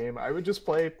other game. I would just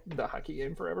play the hockey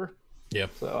game forever. Yeah.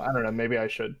 So I don't know. Maybe I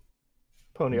should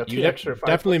pony up the extra.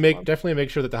 Definitely make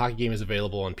sure that the hockey game is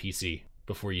available on PC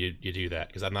before you do that,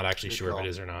 because I'm not actually sure if it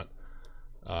is or not.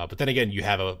 But then again, you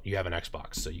have an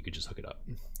Xbox, so you could just hook it up.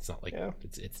 It's not like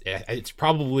it's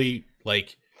probably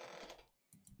like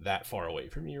that far away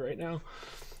from you right now.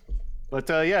 But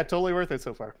yeah, totally worth it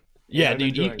so far. Yeah,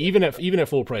 dude. Even at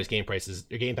full price, Game Pass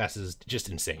is just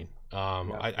insane.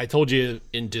 I told you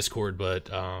in Discord, but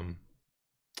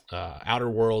Outer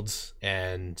Worlds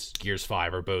and Gears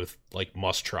 5 are both like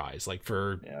must tries. Like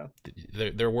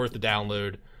they're worth the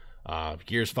download.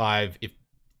 Gears 5,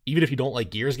 even if you don't like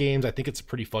Gears games, I think it's a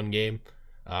pretty fun game.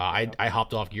 I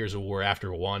hopped off Gears of War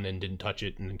after 1 and didn't touch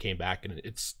it, and then came back, and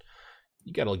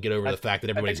you got to get over the fact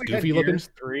that everybody's goofy looking. Gears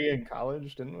 3 in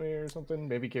college, didn't we, or something?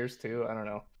 Maybe Gears 2. I don't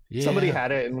know. Yeah. Somebody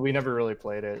had it, and we never really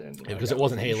played it. Because it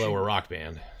wasn't Halo or Rock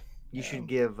Band. You should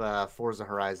give Forza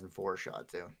Horizon 4 a shot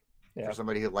too. Yeah. For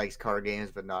somebody who likes car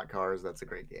games but not cars, that's a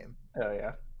great game. Oh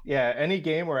yeah. Yeah, any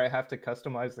game where I have to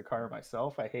customize the car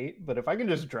myself, I hate. But if I can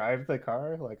just drive the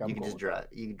car, like you can just drive.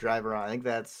 You can drive around. I think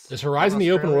that's. Is Horizon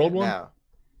the open world one? No.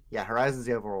 Yeah, Horizon's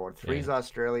the open world one. 3 is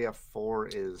Australia, 4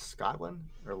 is Scotland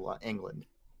or England.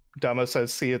 Dama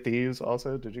says Sea of Thieves.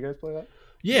 Also, did you guys play that?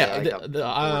 Yeah,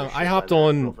 I hopped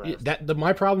on that.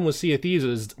 My problem with Sea of Thieves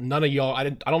is none of y'all. I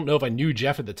don't know if I knew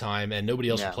Jeff at the time, and nobody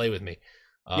else would play with me.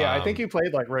 Yeah, I think you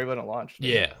played like right when it launched.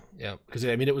 Yeah. Because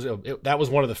I mean, that was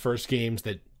one of the first games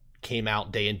that came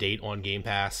out day and date on Game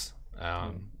Pass.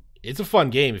 It's a fun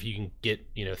game if you can get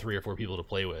 3 or 4 people to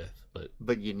play with,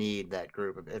 but you need that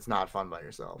group. It's not fun by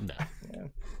yourself. No.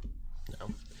 No.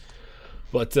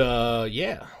 But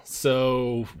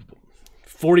so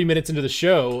 40 minutes into the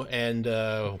show,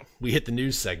 and we hit the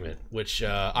news segment, which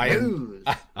I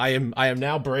am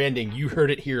now branding. You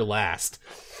heard it here last.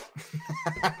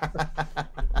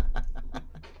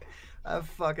 I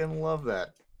fucking love that.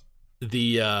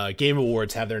 The Game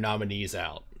Awards have their nominees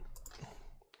out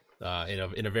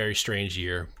in a very strange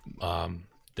year.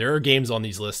 There are games on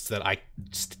these lists that I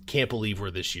just can't believe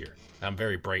were this year. I'm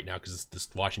very bright now because it's this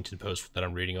Washington Post that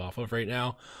I'm reading off of right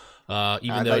now.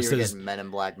 Even though it says Men in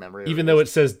Black memory, even though it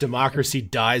says Democracy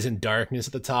Dies in Darkness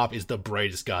at the top, is the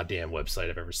brightest goddamn website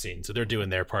I've ever seen. So they're doing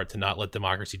their part to not let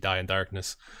democracy die in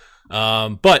darkness.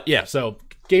 But yeah, so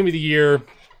Game of the Year,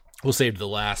 we'll save to the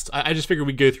last. I just figured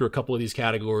we'd go through a couple of these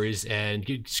categories and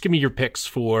just give me your picks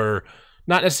for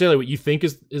not necessarily what you think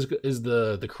is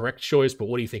the correct choice, but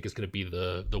what do you think is going to be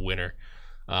the winner.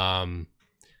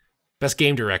 Best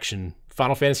game direction,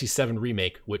 Final Fantasy VII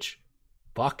Remake, which,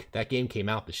 fuck, that game came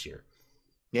out this year.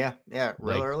 Yeah, real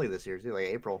Like- early this year too, like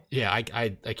April. Yeah, I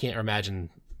can't imagine,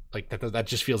 like, that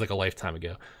just feels like a lifetime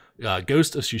ago.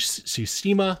 Ghost of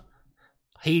Tsushima,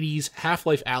 Hades,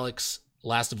 Half-Life Alyx,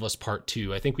 Last of Us Part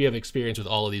 2. I think we have experience with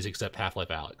all of these except Half-Life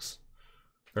Alyx.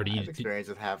 Or do I you? have experience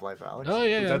with Half-Life Alyx. Oh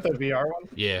yeah, Is yeah. that the VR one?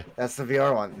 Yeah, That's the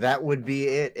VR one. That would be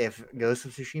it if Ghost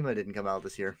of Tsushima didn't come out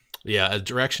this year. yeah. As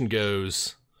direction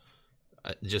goes,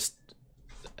 just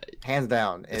Hands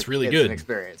down, It's really It's good. an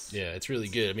experience. yeah, it's really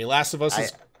good. I mean, Last of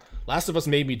Us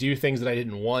made me do things that I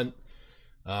didn't want,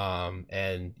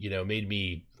 and made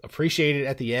me appreciate it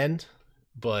at the end.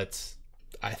 But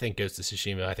I think Ghost of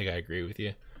Tsushima. I think I agree with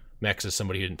you. Max is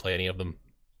somebody who didn't play any of them.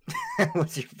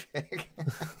 What's your pick?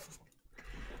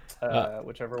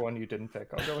 Whichever one you didn't pick,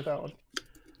 I'll go with that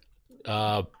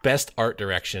one. Best art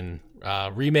direction,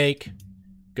 remake,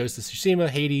 Ghost of Tsushima,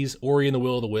 Hades, Ori and the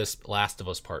Will of the Wisp, Last of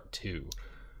Us Part 2.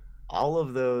 All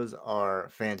of those are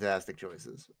fantastic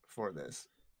choices for this.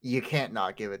 You can't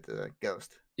not give it to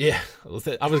Ghost. Yeah,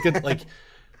 I was good. Like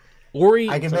Ori,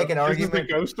 I can make an This is the argument.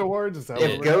 Ghost Awards. Is that Yeah.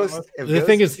 what If we're Ghost, going if The Ghost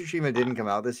thing of is- Tsushima didn't come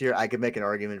out this year, I could make an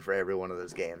argument for every one of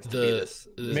those games. To be this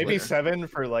the- with? Maybe winner. 7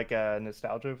 for like a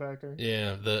nostalgia factor.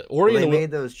 yeah, the Well, Ori they and the Will.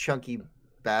 made those chunky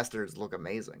bastards look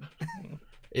amazing.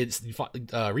 It's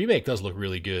remake does look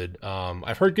really good.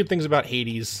 I've heard good things about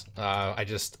Hades. I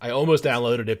almost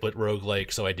downloaded it, but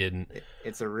roguelike, so I didn't.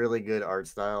 It's a really good art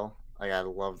style. Like I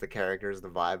love the characters, the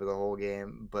vibe of the whole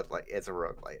game, but like it's a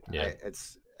roguelite. Yeah.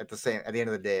 It's at the end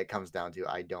of the day, it comes down to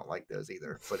I don't like those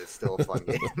either, but it's still a fun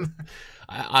game.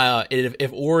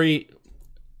 If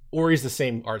Ori's the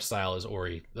same art style as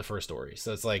Ori, the first Ori,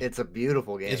 so it's like It's a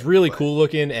beautiful game. it's really but cool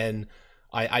looking, and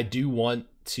I do want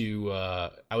to.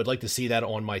 I would like to see that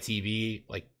on my TV.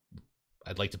 Like,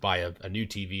 I'd like to buy a new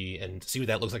TV and see what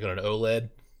that looks like on an OLED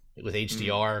with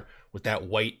HDR, with that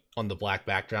white on the black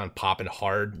background popping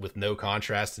hard with no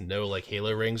contrast and no like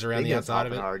halo rings around Speaking the of outside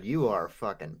of popping it. hard, you are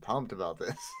fucking pumped about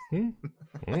this.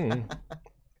 Mm.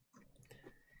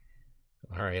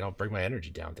 All right, I'll bring my energy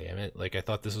down. Damn it! Like I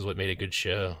thought this was what made a good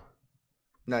show.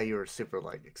 No, you were super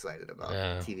like excited about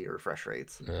Yeah. TV refresh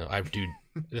rates. Dude,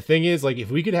 the thing is, like, if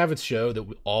we could have a show that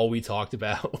all we talked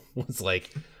about was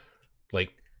like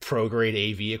pro grade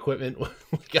AV equipment,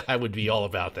 like, I would be all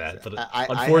about that. But I have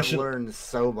unfortunately, learned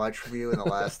so much from you in the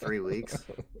last 3 weeks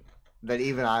that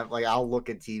even I'll look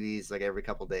at TVs like every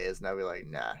couple days and I'll be like,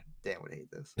 nah, Dan would hate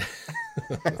this.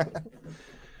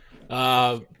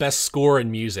 best score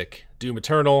in music: Doom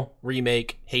Eternal,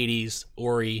 Remake, Hades,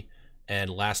 Ori, and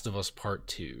Last of Us Part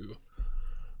 2.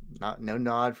 No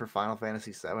nod for Final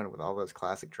Fantasy VII with all those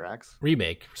classic tracks.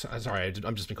 Remake. Sorry,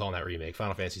 I'm just been calling that remake.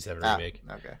 Final Fantasy VII Remake.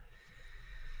 Okay.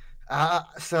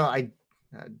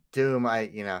 Doom.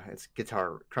 It's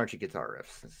crunchy guitar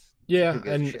riffs. Yeah, Who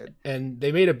gives a shit? and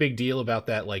they made a big deal about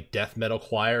that like death metal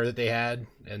choir that they had,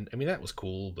 and I mean that was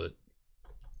cool, but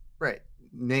Right.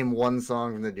 Name one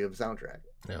song from the Doom soundtrack.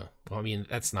 no. Well, I mean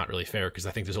that's not really fair because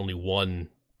I think there's only one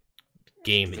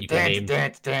game that you can name.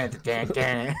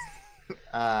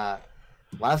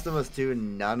 Last of Us 2,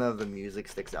 none of the music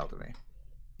sticks out to me.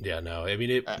 Yeah, no. I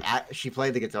mean She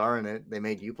played the guitar in it. They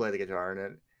made you play the guitar in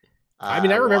it. I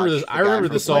mean, I remember watched this- the I guy remember from the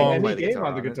Blink song- play Any game on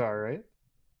the on it. guitar, right?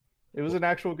 It was an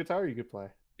actual guitar you could play.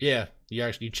 Yeah,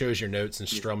 you chose your notes and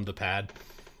strummed the pad.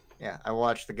 Yeah, I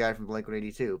watched the guy from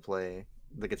Blink-182 play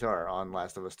the guitar on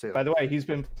Last of Us 2. By the way, he's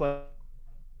been playing.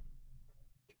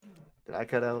 Did I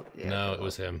cut out? Yeah, I No, cut it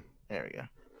was out. him. There we go.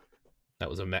 That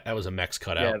was a Mex Yeah,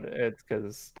 cutout. it's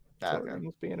because Okay.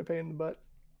 was being a pain in the butt.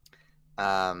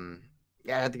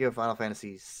 Yeah, I had to go Final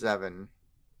Fantasy 7.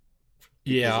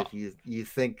 Yeah, If you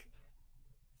think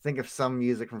of some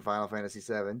music from Final Fantasy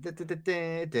 7.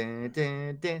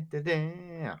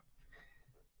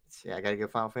 Yeah, I gotta go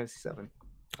Final Fantasy 7.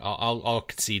 I'll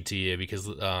concede to you because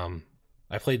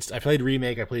I played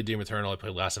Remake, I played Doom Eternal, I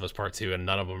played Last of Us Part 2, and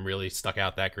none of them really stuck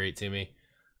out that great to me.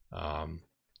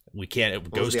 We can't.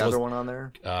 What was the other one on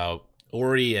there?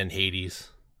 Ori and Hades.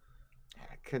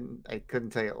 I couldn't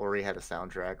tell you Ori had a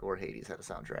soundtrack or Hades had a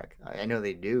soundtrack. I know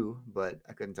they do, but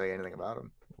I couldn't tell you anything about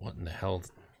them. What in the hell?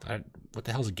 What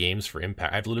the hell's games for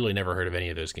Impact? I've literally never heard of any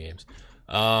of those games.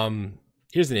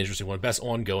 Here's an interesting one. Best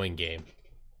ongoing game: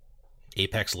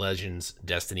 Apex Legends,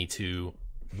 Destiny 2,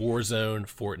 Warzone,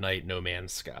 Fortnite, No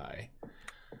Man's Sky.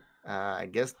 I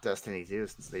guess Destiny 2,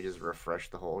 since they just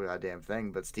refreshed the whole goddamn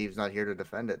thing, but Steve's not here to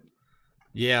defend it.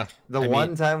 Yeah, The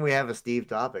one time we have a Steve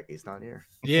topic, he's not here.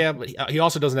 yeah, but he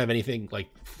also doesn't have anything like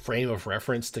frame of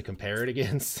reference to compare it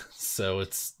against. So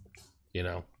it's,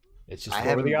 it's just I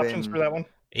What were the haven't options been- for that one?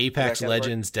 Apex That category?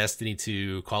 Legends, Destiny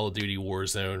 2, Call of Duty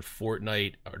Warzone,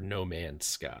 Fortnite, or No Man's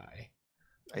Sky.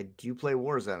 I do play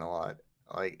Warzone a lot.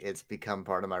 Like it's become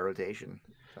part of my rotation.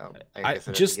 So I I guess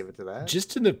I'd have just to give it to that.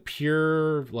 just in the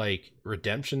pure like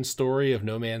redemption story of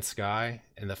No Man's Sky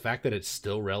and the fact that it's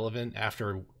still relevant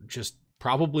after just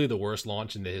probably the worst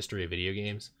launch in the history of video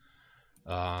games.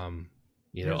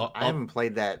 You know, I haven't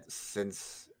played that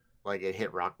since like it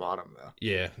hit rock bottom though.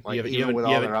 yeah, Like even with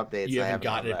all their updates, you I haven't haven't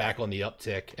gotten done it that. back on the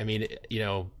uptick. I mean, you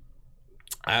know,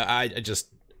 I just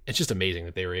it's just amazing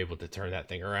that they were able to turn that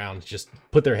thing around, just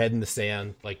put their head in the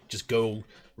sand, like just go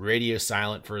radio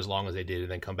silent for as long as they did,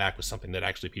 and then come back with something that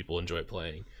actually people enjoy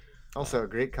playing. Also, a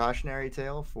great cautionary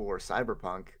tale for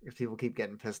Cyberpunk. If people keep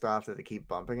getting pissed off that they keep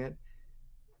bumping it,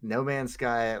 No Man's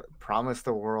Sky promised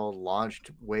the world,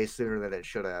 launched way sooner than it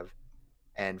should have,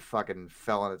 and fucking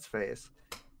fell on its face.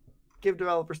 Give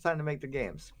developers time to make the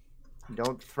games.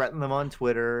 Don't threaten them on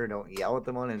Twitter. Don't yell at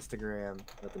them on Instagram.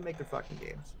 Let them make their fucking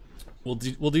games. We'll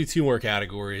do two more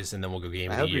categories, and then we'll go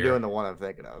game I of hope the you're year. doing the one I'm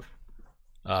thinking of.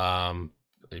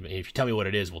 I mean, if you tell me what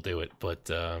it is, we'll do it. But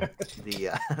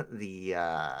The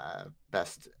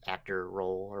best actor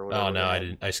role or whatever. oh no, they I had.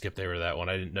 didn't. I skipped over that one.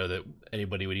 I didn't know that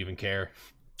anybody would even care.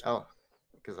 Oh,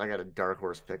 because I got a dark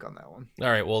horse pick on that one. All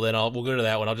right, well then we'll go to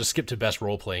that one. I'll just skip to best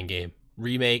role playing game: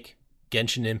 remake,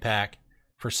 Genshin Impact,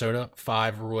 Persona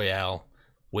 5 Royale,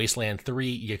 Wasteland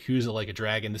 3, Yakuza Like a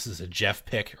Dragon. This is a Jeff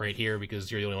pick right here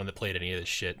because you're the only one that played any of this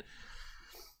shit.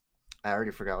 I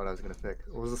already forgot what I was gonna pick.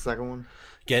 What was the second one?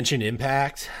 Genshin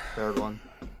Impact, Third one?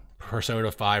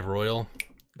 Persona 5 Royal.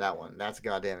 That one. That's a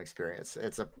goddamn experience.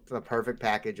 It's the perfect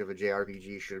package of a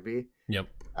JRPG should be. Yep.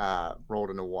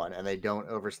 Rolled into one, and they don't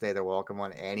overstay their welcome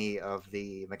on any of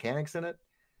the mechanics in it.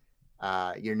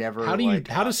 You're never. How do you like,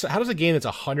 how does a game that's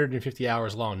 150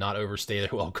 hours long not overstay their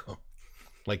welcome?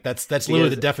 Like that's literally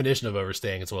the definition of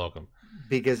overstaying its welcome.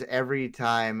 Because every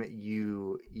time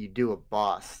you do a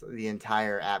boss, the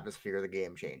entire atmosphere of the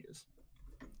game changes.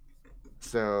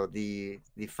 So the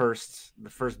first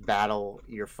battle,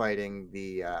 you're fighting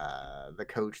the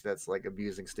coach that's like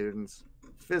abusing students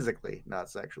physically, not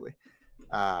sexually.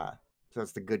 So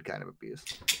it's the good kind of abuse.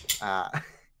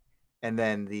 And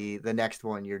then the next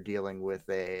one, you're dealing with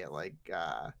a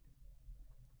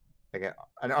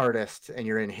an artist, and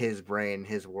you're in his brain,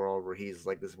 his world, where he's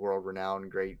like this world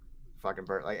renowned great fucking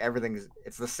person. Like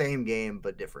it's the same game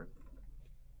but different,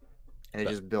 and it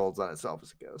just builds on itself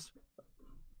as it goes.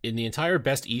 In the entire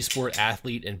best esport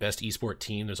athlete and best esport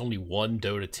team, there's only one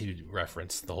Dota 2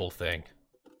 reference. The whole thing.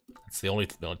 It's the only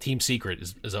Team Secret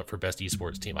is up for best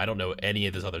esports team. I don't know any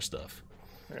of this other stuff.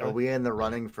 Are we in the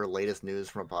running for latest news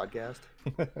from a podcast?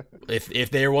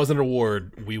 If there was an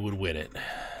award, we would win it.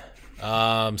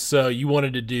 So you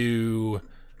wanted to do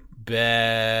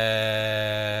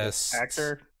best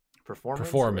Actor.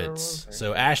 performance.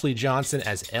 So Ashley Johnson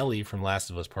as Ellie from Last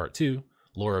of Us Part 2,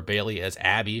 Laura Bailey as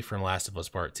Abby from Last of Us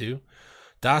Part 2,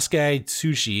 Daisuke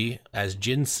Tsuchi as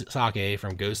Jin Sake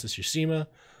from Ghost of Tsushima,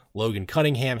 Logan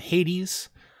Cunningham, Hades,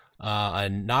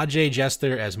 and Najee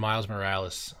Jester as Miles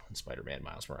Morales in Spider-Man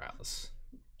Miles Morales.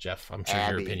 Jeff, I'm sure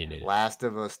Abby, you're opinionated. Last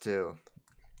of Us 2.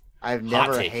 I've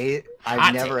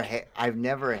Hot never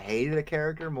take. hated a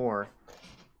character more,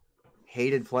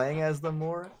 hated playing as them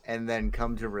more, and then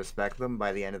come to respect them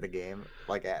by the end of the game,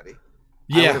 like Abby.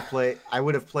 Yeah. I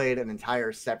would have played an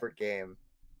entire separate game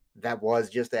that was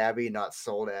just Abby, not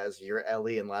sold as you're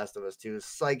Ellie in Last of Us 2.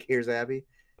 Psych, here's Abby.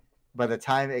 By the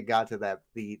time it got to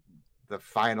the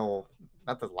final,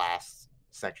 not the last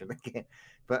section of the game,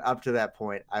 but up to that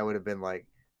point, I would have been like,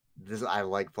 this I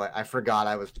like play. I forgot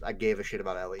I gave a shit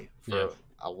about Ellie for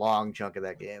a long chunk of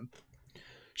that game.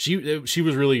 She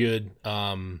was really good.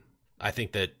 I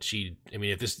think that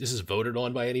if this is voted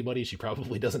on by anybody, she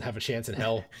probably doesn't have a chance in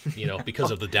hell,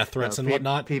 because of the death threats and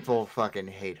whatnot. People fucking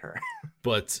hate her.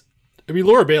 But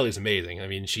Laura Bailey's amazing. I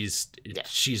mean, she's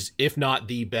if not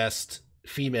the best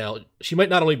female, she might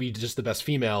not only be just the best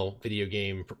female video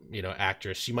game,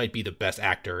 actress, she might be the best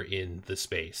actor in the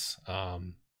space.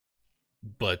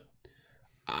 But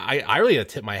I really gotta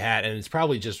tip my hat, and it's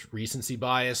probably just recency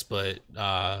bias, but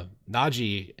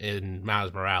Najee in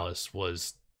Miles Morales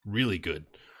was really good.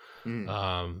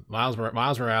 Miles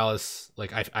Morales,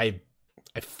 like I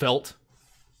felt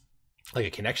like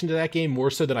a connection to that game more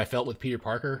so than I felt with Peter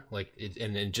Parker. Like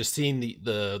and just seeing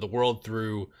the world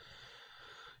through,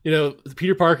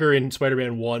 Peter Parker in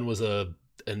Spider-Man 1 was an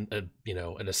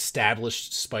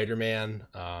established Spider-Man.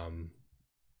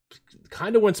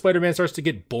 Kind of when Spider-Man starts to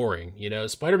get boring,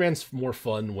 Spider-Man's more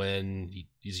fun when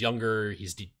he's younger,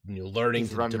 he's learning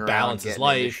to balance his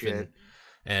life, and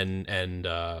and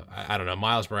I don't know,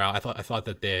 Miles Morales. I thought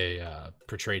that they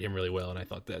portrayed him really well, and I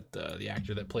thought that the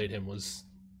actor that played him was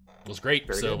great.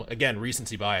 Very so good. again,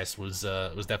 recency bias was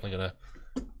definitely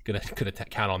gonna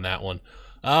count on that one.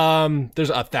 There's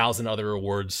 1,000 other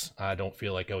awards. I don't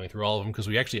feel like going through all of them because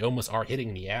we actually almost are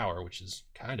hitting the hour, which is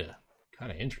kind of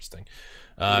interesting.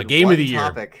 Game of the year.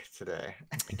 Topic today.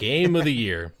 Game of the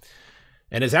year,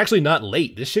 and it's actually not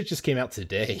late. This shit just came out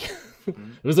today.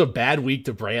 It was a bad week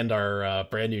to brand our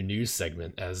brand new news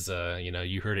segment, as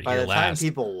you heard it By here the time last.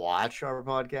 people watch our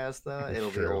podcast, though, It's it'll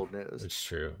be true. old news. It's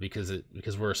true because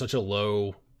we're such a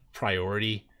low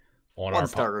priority on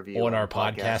One-star review on our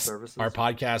podcast podcast services. Our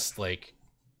podcast, like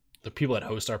the people that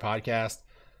host our podcast,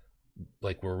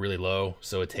 like we're really low,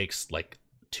 so it takes like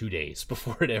 2 days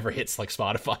before it ever hits like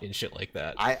Spotify and shit like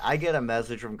that. I get a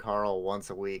message from Carl once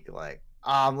a week, like,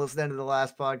 I'm listening to the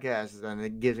last podcast, and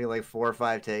it gives me like 4 or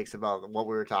 5 takes about what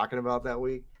we were talking about that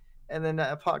week. And then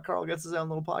Carl gets his own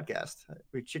little podcast.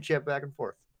 We chit chat back and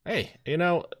forth. Hey,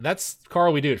 that's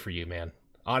Carl. We do it for you, man.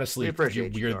 Honestly, We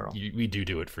appreciate you, Carl. we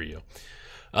do it for you.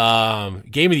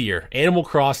 Game of the year: Animal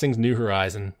Crossing's New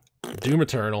Horizon, Doom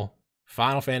Eternal,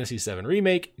 Final Fantasy VII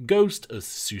Remake, Ghost of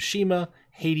Tsushima,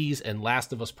 Hades, and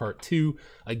Last of Us Part 2.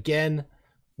 Again,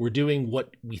 we're doing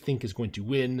what we think is going to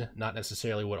win, not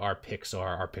necessarily what our picks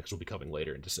are. Our picks will be coming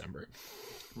later in December.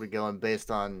 We're going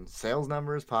based on sales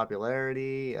numbers,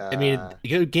 popularity. I mean,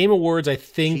 Game Awards, I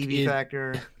think TV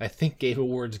factor. I think Game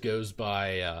Awards goes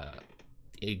by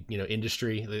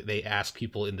industry. They ask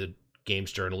people in the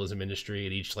games journalism industry,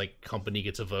 and each like company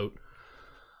gets a vote.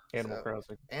 Animal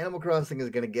Crossing. Animal Crossing is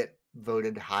going to get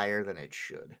voted higher than it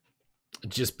should.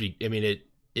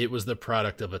 It was the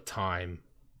product of a time.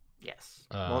 Yes.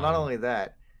 Well, not Um, only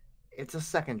that, it's a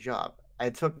second job.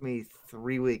 It took me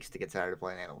 3 weeks to get tired of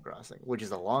playing Animal Crossing, which is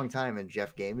a long time in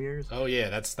Jeff game years. Oh yeah,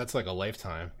 that's like a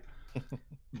lifetime.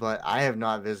 But I have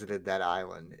not visited that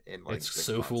island in like It's 6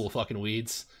 so months. full of fucking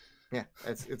weeds. Yeah,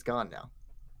 it's gone now.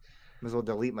 Might as well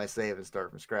delete my save and start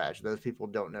from scratch. Those people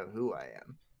don't know who I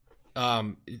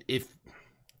am.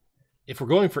 If we're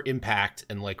going for impact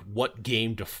and like what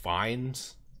game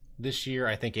defines this year,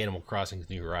 I think Animal Crossing's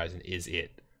New Horizon is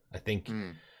it. I think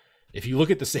if you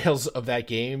look at the sales of that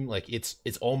game, like it's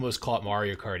almost caught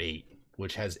Mario Kart 8,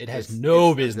 which has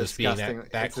no business being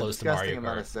that close to Mario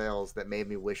amount Kart. of sales that made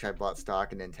me wish I bought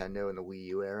stock in Nintendo in the Wii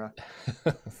U era.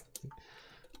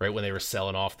 Right when they were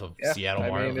selling off the Seattle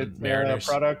it's Mariners. a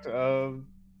product of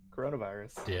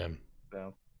coronavirus. Yeah.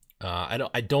 So.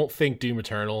 I don't think Doom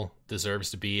Eternal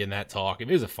deserves to be in that talk.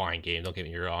 It is a fine game, don't get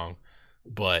me wrong,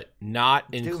 but not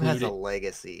included. Doom has a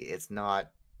legacy. It's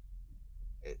not.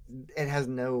 It has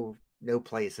no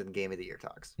place in Game of the Year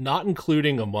talks. Not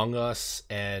including Among Us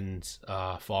and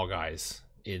Fall Guys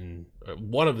in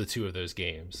one of the two of those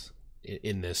games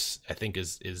in this, I think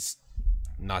is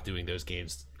not doing those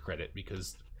games credit,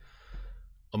 because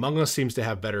Among Us seems to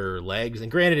have better legs. And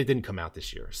granted, it didn't come out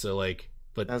this year, so like.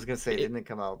 But I was gonna say, didn't it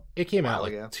come out? It came out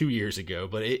ago? like 2 years ago,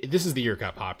 but this is the year it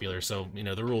got popular, so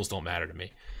the rules don't matter to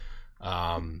me.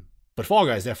 But Fall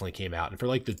Guys definitely came out, and for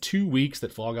like the 2 weeks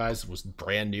that Fall Guys was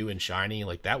brand new and shiny,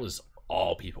 like that was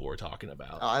all people were talking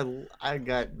about. I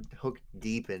got hooked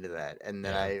deep into that, and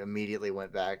then I immediately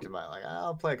went back to my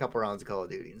I'll play a couple rounds of Call of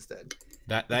Duty instead.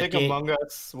 That I think game, Among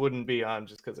Us wouldn't be on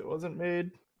just because it wasn't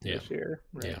made this year.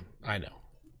 Right? Yeah, I know.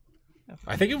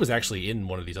 I think it was actually in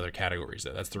one of these other categories,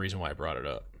 though. That's the reason why I brought it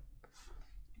up.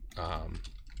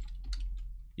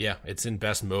 Yeah, it's in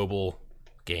Best Mobile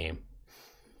Game.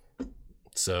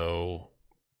 So,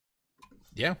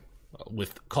 yeah,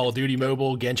 with Call of Duty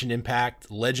Mobile, Genshin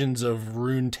Impact, Legends of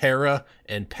Runeterra,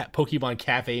 and Pokemon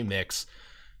Cafe Mix.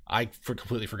 I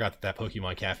completely forgot that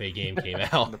Pokemon Cafe game came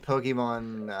out. The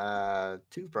Pokemon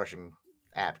toothbrushing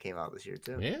app came out this year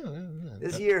too. Yeah,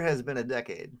 this year has been a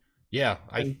decade. Yeah,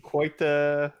 and quite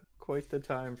the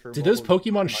time for. Did those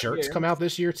Pokemon shirts come out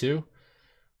this year too?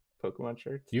 Pokemon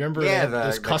shirts. Do you remember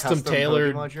those the custom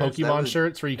tailored Pokemon shirts?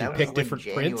 Shirts where you can pick different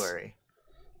prints? January.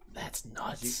 That's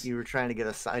nuts. You were trying to get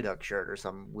a Psyduck shirt or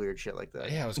some weird shit like that.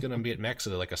 Yeah, I was gonna be at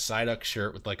Mexa, like a Psyduck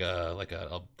shirt with like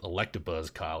a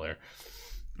Electabuzz collar.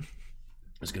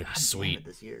 It was gonna be sweet.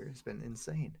 This year it's been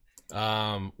insane.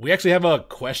 We actually have a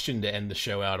question to end the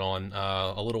show out on.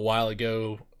 A little while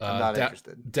ago, I'm not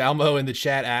interested. Dalmo in the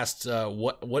chat asked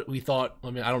what we thought.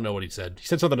 I mean, I don't know what he said. He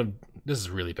said something. This is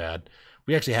really bad.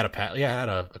 We actually had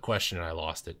a question and I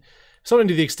lost it. Something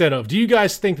to the extent of, do you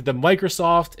guys think that the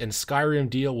Microsoft and Skyrim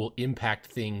deal will impact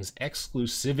things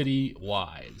exclusivity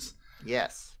wise?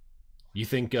 Yes. You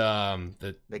think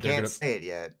that they can't say it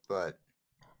yet, but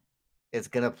it's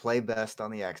gonna play best on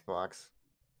the Xbox.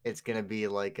 It's gonna be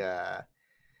like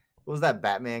What was that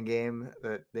Batman game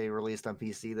that they released on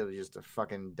PC that was just a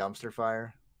fucking dumpster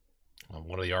fire?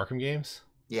 One of the Arkham games.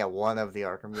 Yeah, one of the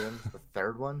Arkham games, the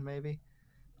third one maybe.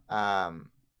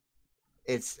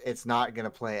 It's not gonna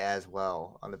play as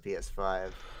well on the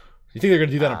PS5. You think they're going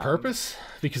to do that on purpose?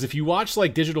 Because if you watch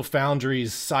like Digital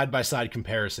Foundry's side-by-side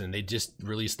comparison, they just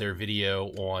released their video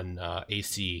on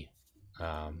AC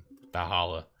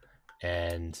Valhalla,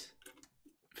 and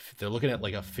they're looking at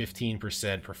like a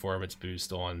 15% performance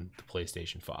boost on the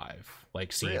PlayStation 5,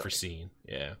 like scene for scene.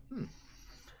 Yeah.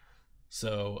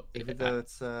 So even though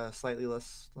it's slightly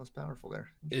less powerful there,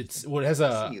 it's it has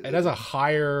a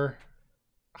higher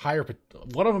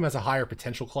one of them has a higher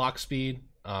potential clock speed.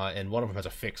 And one of them has a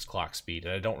fixed clock speed,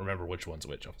 and I don't remember which one's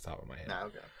which off the top of my head.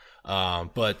 No, okay.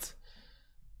 But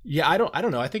yeah, I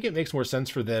don't know. I think it makes more sense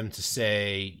for them to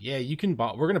say, yeah, you can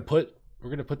buy. We're gonna put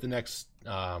the next,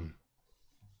 all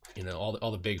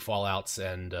the big Fallouts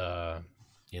and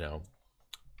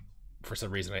for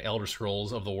some reason, Elder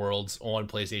Scrolls of the Worlds on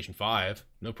PlayStation 5,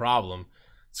 no problem.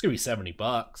 It's gonna be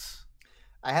 $70.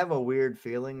 I have a weird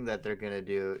feeling that they're gonna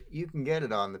do. You can get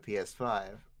it on the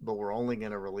PS5, but we're only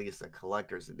gonna release a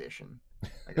collector's edition.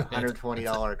 Like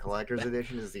 $120 collector's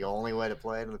edition is the only way to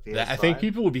play it on the PS5. I think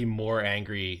people would be more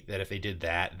angry that if they did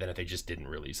that than if they just didn't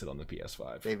release it on the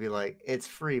PS5. They'd be like, "It's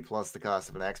free plus the cost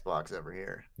of an Xbox over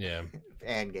here." Yeah,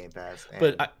 and Game Pass. And...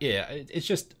 But it's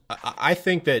just I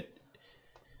think that.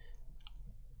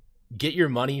 Get your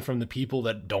money from the people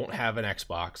that don't have an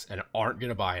Xbox and aren't going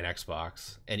to buy an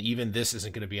Xbox, and even this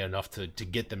isn't going to be enough to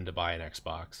get them to buy an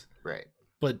Xbox. Right.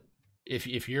 But if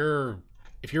you're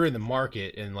in the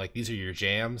market and like these are your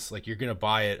jams, like you're going to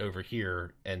buy it over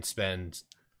here and spend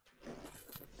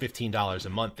 $15 a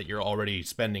month that you're already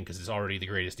spending because it's already the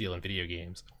greatest deal in video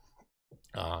games.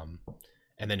 And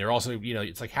then you're also,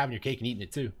 it's like having your cake and eating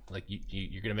it too. Like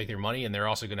you're going to make their money, and they're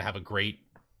also going to have a great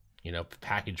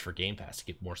package for Game Pass to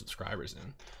get more subscribers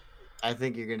in. I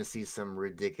think you're going to see some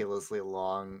ridiculously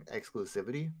long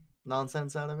exclusivity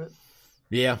nonsense out of it.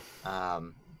 Yeah.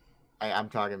 I'm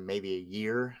talking maybe a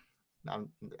year.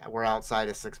 We're outside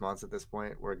of 6 months at this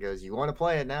point where it goes, you want to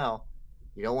play it now.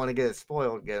 You don't want to get it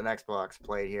spoiled, get an Xbox,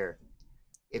 play it here.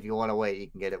 If you want to wait, you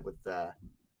can get it with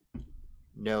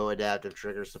no adaptive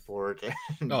trigger support.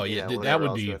 And, oh, yeah, that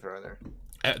would be...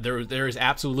 There is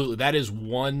absolutely, that is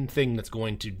one thing that's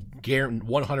going to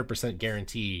 100%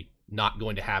 guarantee not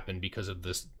going to happen because of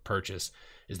this purchase,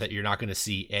 is that you're not going to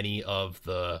see any of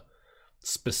the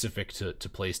specific to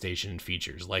PlayStation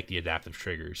features like the adaptive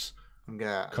triggers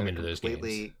come into those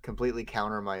games. Completely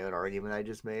counter my own argument I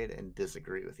just made and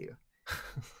disagree with you.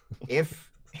 if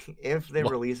they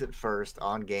release it first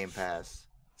on Game Pass,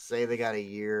 say they got a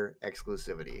year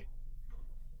exclusivity,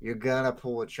 you're gonna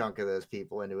pull a chunk of those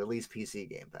people into at least PC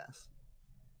Game Pass.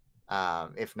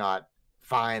 If not,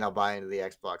 fine, I'll buy into the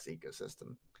Xbox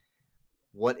ecosystem.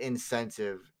 What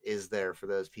incentive is there for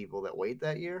those people that wait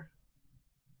that year?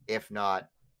 If not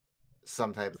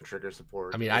some type of trigger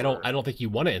support. I mean, I don't think you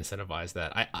want to incentivize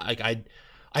that.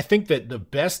 I think that the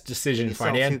best decision you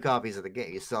sell 2 copies of the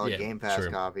game. You sell a Game Pass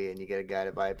copy and you get a guy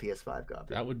to buy a PS5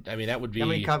 copy. That would be. How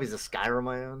many copies of Skyrim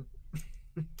I own?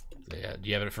 Yeah, do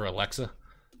you have it for Alexa?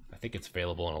 I think it's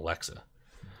available on Alexa.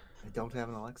 I don't have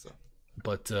an Alexa.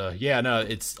 But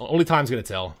it's only time's gonna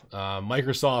tell.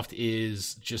 Microsoft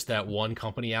is just that one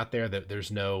company out there that there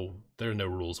are no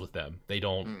rules with them. They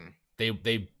don't.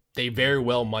 They very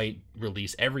well might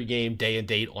release every game day and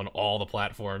date on all the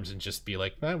platforms and just be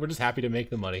like, we're just happy to make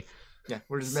the money. Yeah,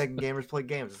 we're just making gamers play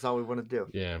games. That's all we want to do.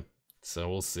 Yeah, so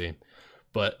we'll see.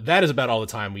 But that is about all the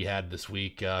time we had this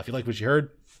week. If you like what you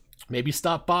heard, maybe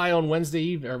stop by on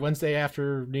Wednesday or Wednesday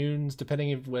afternoons, depending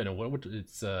if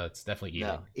it's definitely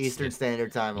evening. No, Eastern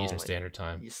Standard Time. Eastern Standard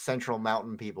Time. You Central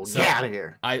Mountain people, get out of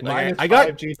here. I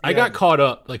got caught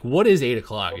up. Like, what is 8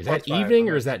 o'clock? Is that evening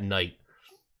or is that night?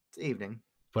 It's evening.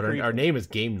 But our name is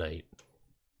Game Night.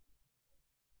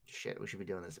 Shit, we should be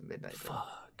doing this at midnight.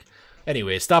 Fuck.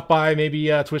 Anyway, stop by maybe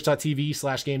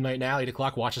twitch.tv/Game Night Now, 8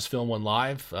 o'clock. Watch us film one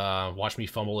live. Watch me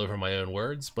fumble over my own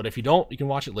words. But if you don't, you can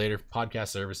watch it later. Podcast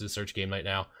services, search Game Night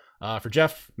Now. For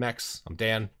Jeff, Mex, I'm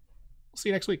Dan. We'll see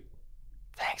you next week.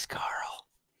 Thanks, Carl.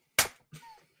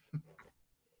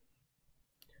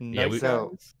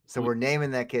 So we're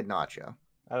naming that kid Nacho.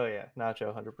 Oh yeah,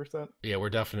 Nacho, 100%. Yeah, we're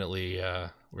definitely.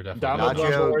 Donald's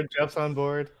on board. Jeff's on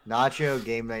board. Nacho,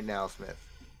 Game Night Now, Smith.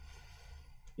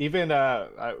 Even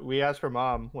we asked her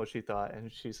mom what she thought,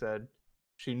 and she said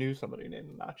she knew somebody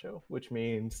named Nacho, which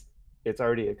means it's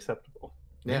already acceptable.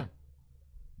 Yeah.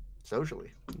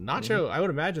 Socially. Nacho, I would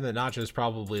imagine that Nacho is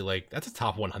probably that's a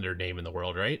top 100 name in the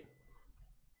world, right?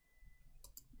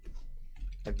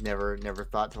 I've never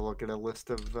thought to look at a list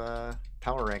of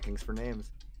power rankings for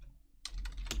names.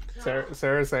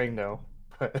 Sarah's saying no.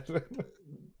 But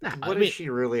What does she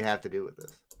really have to do with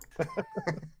this?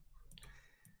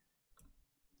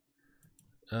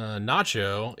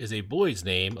 Nacho is a boy's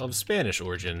name of Spanish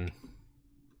origin.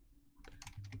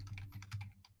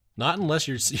 Not unless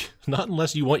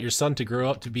you want your son to grow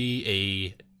up to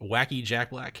be a wacky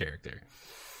Jack Black character.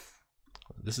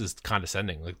 This is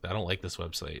condescending. Like, I don't like this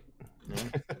website.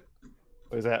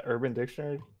 Was that Urban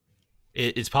Dictionary?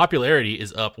 Its popularity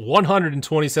is up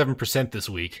 127% this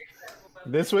week.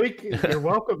 This week? You're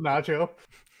welcome, Nacho.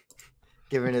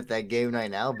 Giving it that Game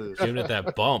Night Now boost. Giving it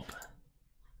that bump.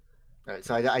 All right,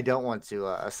 so I don't want to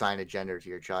assign a gender to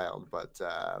your child, but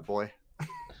boy.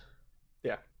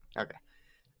 Yeah. Okay.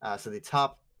 So the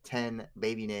top 10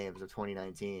 baby names of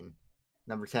 2019.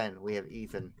 Number 10, we have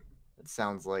Ethan. It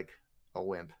sounds like a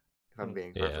wimp, if I'm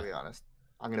being perfectly honest.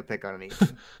 I'm going to pick on an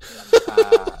Ethan.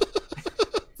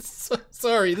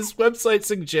 Sorry, this website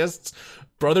suggests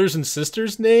brothers and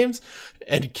sisters names,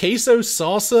 and queso,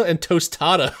 salsa, and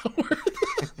tostada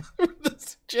were the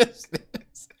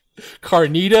suggestions.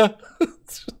 Carnita.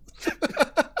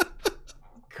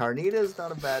 Carnita is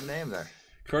not a bad name there.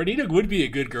 Carnita would be a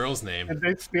good girl's name. Did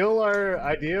they steal our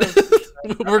idea?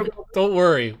 Don't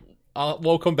worry.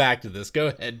 We'll come back to this. Go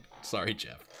ahead. Sorry,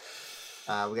 Jeff.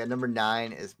 We got number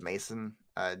 9 is Mason.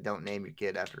 Don't name your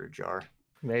kid after a jar.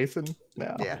 Mason?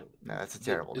 No. Yeah, no, that's a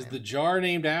terrible Is name. the jar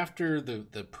named after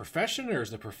the profession, or is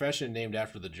the profession named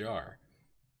after the jar?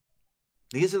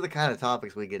 These are the kind of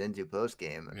topics we get into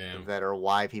post-game that are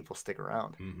why people stick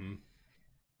around.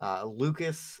 Mm-hmm.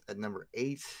 Lucas at number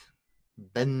 8.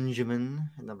 Benjamin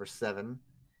at number 7.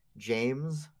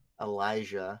 James,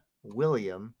 Elijah,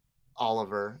 William,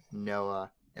 Oliver,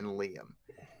 Noah, and Liam.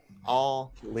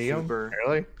 All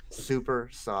super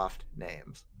soft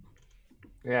names.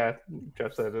 Yeah,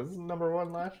 Jeff said this is number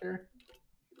 1 last year.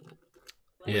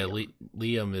 Yeah,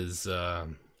 Liam is, I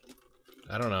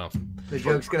don't know. The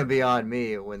joke's going to be on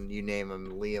me when you name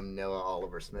him Liam Noah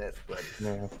Oliver Smith. But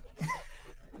No.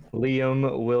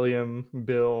 Liam, William,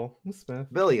 Bill Smith.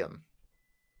 Billiam's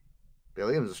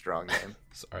a strong name.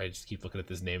 Sorry, I just keep looking at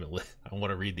this name. I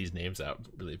want to read these names out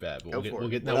really bad, but Go we'll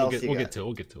get to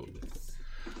it.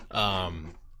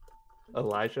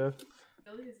 Elijah.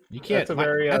 You can't. That's a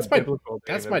very biblical name,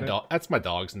 that's my dog. That's my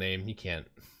dog's name. You can't.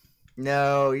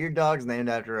 No, your dog's named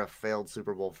after a failed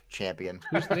Super Bowl champion.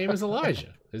 Whose name is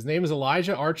Elijah? His name is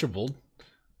Elijah Archibald,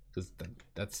 because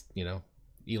that's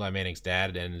Eli Manning's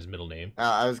dad and his middle name.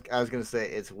 I was gonna say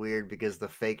it's weird because the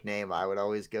fake name I would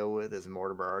always go with is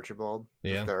Mortimer Archibald.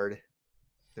 Yeah. Third.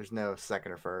 There's no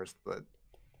second or first, but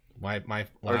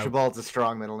Archibald's a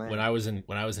strong middle name. When I was in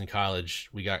college,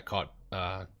 we got caught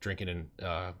drinking in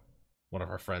one of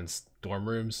our friends' dorm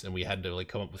rooms, and we had to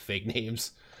come up with fake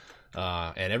names.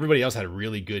 And everybody else had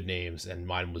really good names, and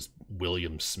mine was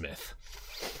William Smith.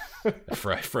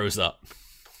 I froze up.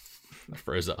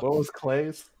 What was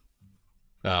Clay's?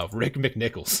 Rick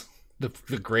McNichols,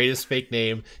 the greatest fake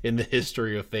name in the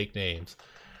history of fake names.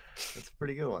 That's a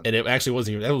pretty good one. And it actually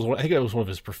wasn't even. I think it was one of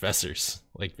his professors,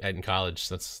 in college.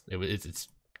 It's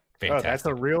fantastic. Oh, that's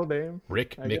a real name.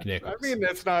 Rick McNichols. I mean,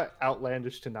 that's not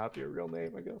outlandish to not be a real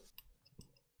name, I guess.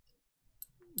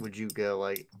 Would you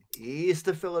go east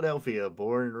of Philadelphia,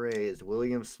 born and raised?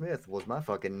 William Smith was my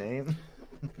fucking name.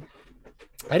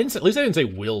 At least I didn't say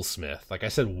Will Smith. I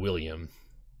said William.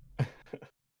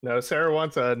 No, Sarah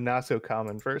wants a not so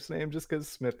common first name just because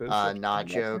Smith is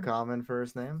Nacho common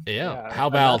first name. Yeah. How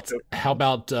about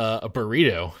a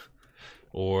burrito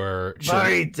or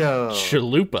burrito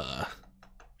chalupa?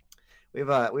 We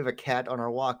have a cat on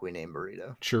our walk we name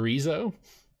Burrito. Chorizo.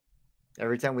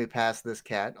 Every time we pass this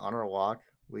cat on our walk,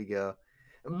 we go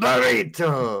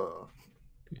burrito,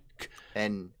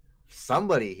 and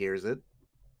somebody hears it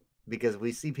because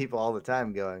we see people all the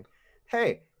time going,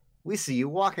 "Hey, we see you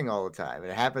walking all the time."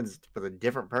 And it happens with a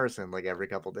different person every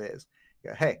couple days.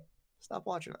 Go, "Hey, stop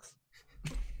watching us."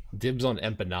 Dibs on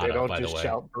empanada. They don't by just the way.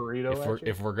 Shout burrito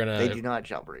If we're gonna, they do not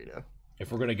shout burrito.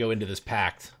 If we're gonna go into this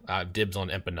pact, dibs on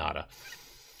empanada.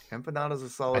 Empanada's a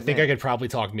solid. I think I could probably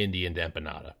talk Mindy into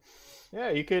empanada.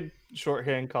 Yeah, you could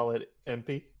shorthand call it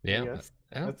MP. Yeah,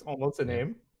 that's almost a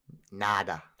name.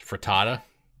 Nada. Frittata,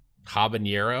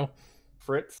 habanero,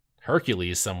 Fritz.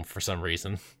 Hercules. For some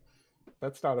reason.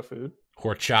 That's not a food.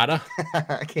 Horchata.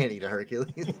 I can't eat a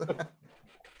Hercules.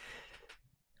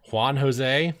 Juan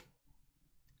Jose.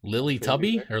 Lily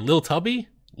Tubby or Lil Tubby.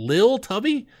 Lil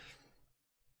Tubby.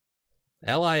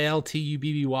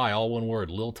 Liltubby, all one word.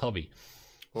 Lil Tubby.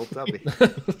 Lil Tubby.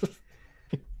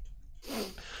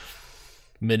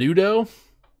 Menudo,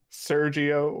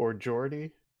 Sergio or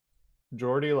Jordy.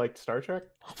 Jordy, like Star Trek.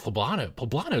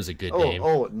 Poblano's a good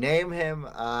Oh, name. name him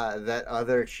that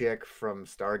other chick from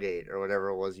Stargate or whatever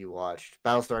it was you watched,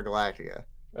 Battlestar Galactica.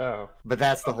 Oh, But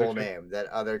that's the Other whole chick. name. That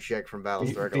other chick from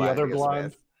Battlestar Galactica. The other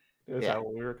blonde. Smith. Is Yeah. that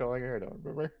what we were calling her? I don't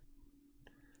remember.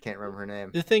 Can't remember her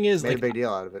name. The thing is, Made a like, big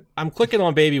deal out of it. I'm clicking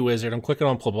on Baby Wizard. I'm clicking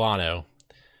on Poblano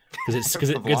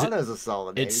Poblano's a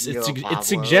solid name. it's You can go Pablo it's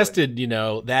suggested, you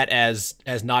know, that as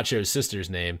Nacho's sister's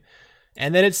name,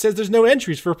 and then it says there's no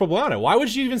entries for Poblano. Why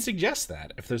would you even suggest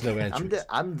that if there's no entries?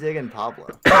 I'm digging Pablo.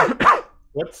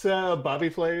 What's Bobby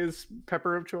Flay's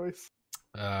pepper of choice?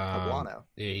 Poblano.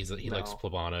 Yeah, he likes No.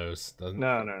 Poblanos. Doesn't...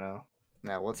 No.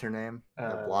 Now, what's her name?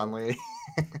 The blonde lady.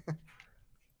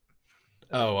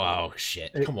 Oh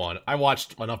shit! Come on, I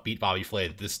watched enough Beat Bobby Flay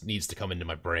that this needs to come into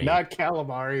my brain. Not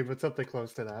calamari, but something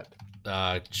close to that.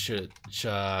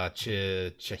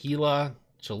 Chahila,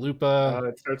 Chalupa,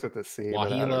 It starts with a C. but I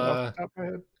don't know Wahila. off the top of my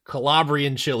head.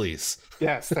 Calabrian chilies.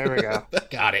 Yes, there we go.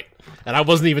 Got it. And I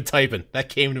wasn't even typing. That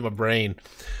came to my brain.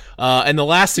 And the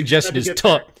last suggestion is get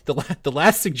tub. The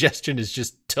last suggestion is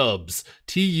just Tubbs.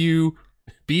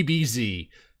 TUBBZ.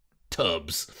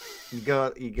 Tubbs. You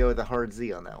go with the hard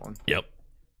Z on that one. Yep.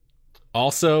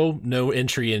 Also, no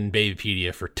entry in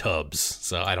Babypedia for Tubbs,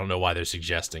 so I don't know why they're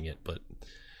suggesting it, but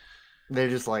They're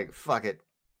just like, fuck it,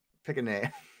 pick a name.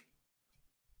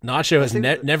 Nacho has think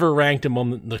that- never ranked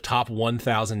among the top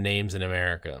 1,000 names in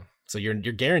America. So you're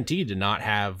guaranteed to not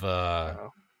have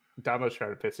Damo's trying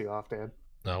to piss you off, Dan.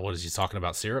 what is he talking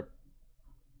about? Syrup?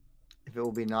 If it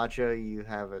will be Nacho, you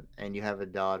have a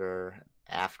daughter.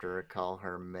 After, call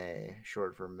her May,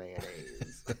 short for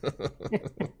mayonnaise.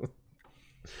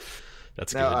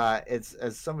 That's No, good. it's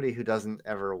as somebody who doesn't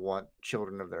ever want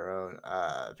children of their own.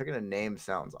 Picking a name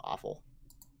sounds awful.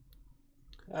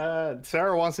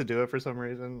 Sarah wants to do it for some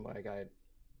reason. Like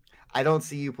I don't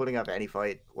see you putting up any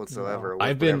fight whatsoever. With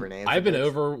I've whatever been name I've it been is.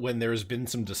 over when there's been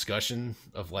some discussion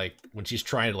of like when she's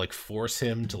trying to like force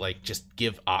him to like just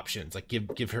give options, like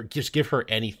give her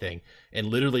anything, and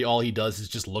literally all he does is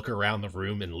just look around the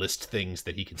room and list things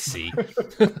that he can see.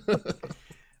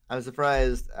 I'm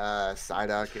surprised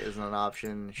Psyduck isn't an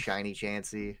option. Shiny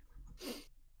Chansey.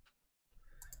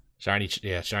 Shiny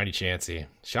Chansey.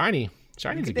 Shiny's You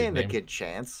a could good name the name. kid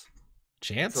Chance.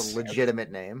 Chance. It's a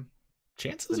legitimate name.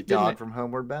 Chance It's is a a good dog name. from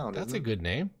Homeward Bound. That's isn't a it? good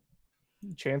name.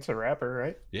 Chance the Rapper,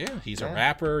 right? Yeah, he's a Yeah.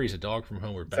 rapper. He's a dog from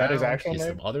Homeward Is that Bound. his actual He's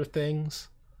name? some other things.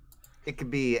 It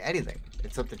could be anything.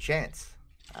 It's up to Chance.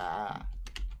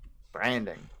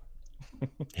 Branding.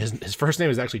 His first name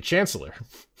is actually Chancellor.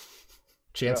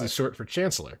 Chance Yeah. is short for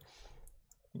Chancellor.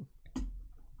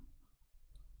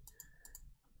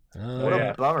 What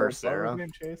a bummer, Sarah. Name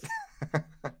Chase?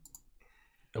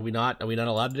 Are we not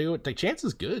allowed to do it? Like Chance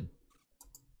is good.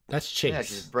 That's Chase. Yeah,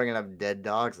 she's bringing up dead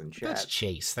dogs in That's chat.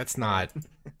 Chase. That's not.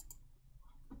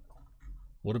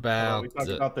 What We about? talked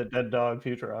about the Dead Dog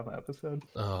Futurama episode.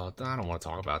 Oh, I don't want to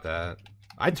talk about that.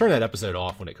 I turn that episode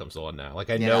off when it comes on now. Like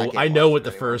I Yeah, know, I can't I know watch what it the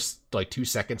anymore. first like 2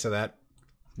 seconds of that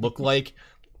look like.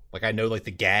 Like I know like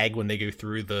the gag when they go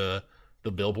through the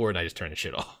billboard, and I just turn the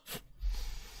shit off.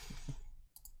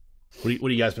 What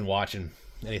have you guys been watching?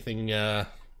 Anything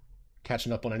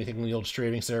catching up on anything on the old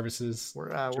streaming services?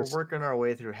 We're Just- working our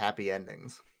way through Happy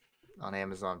Endings on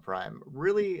Amazon Prime.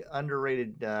 Really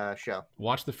underrated show.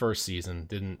 Watched the first season.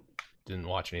 Didn't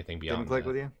watch anything beyond. Didn't click that.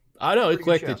 with you? I know it Pretty good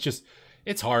clicked. show. It's just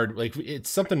it's hard. Like it's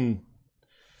something.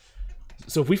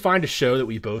 So if we find a show that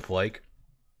we both like,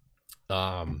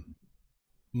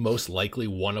 most likely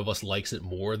one of us likes it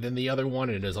more than the other one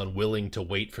and is unwilling to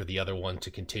wait for the other one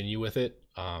to continue with it.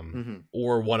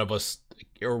 Or one of us,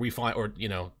 or we find, or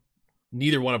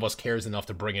neither one of us cares enough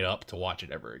to bring it up to watch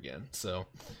it ever again. So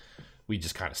we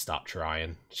just kind of stopped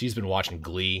trying. She's been watching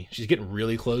Glee. She's getting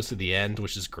really close to the end,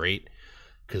 which is great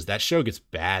because that show gets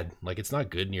bad. Like it's not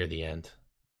good near the end.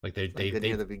 Like Not good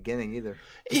near the beginning either.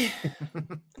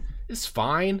 it's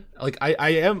fine. Like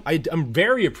I'm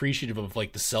very appreciative of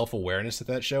like the self-awareness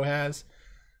that show has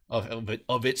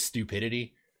of its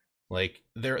stupidity. Like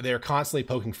they're constantly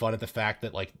poking fun at the fact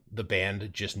that like the band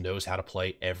just knows how to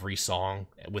play every song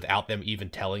without them even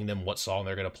telling them what song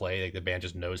they're going to play. Like the band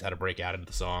just knows how to break out into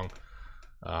the song.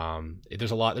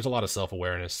 There's a lot of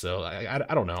self-awareness, so I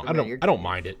don't know. I don't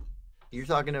mind it. You're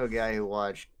talking to a guy who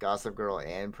watched Gossip Girl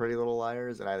and Pretty Little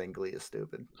Liars, and I think Glee is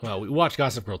stupid. Well, we watched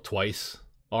Gossip Girl twice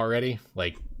already,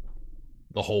 like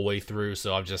the whole way through.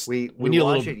 So I'm just We need a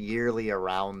watch little. it yearly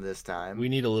around this time. We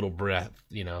need a little breath,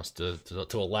 to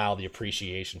allow the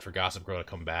appreciation for Gossip Girl to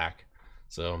come back.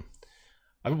 So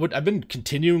I've been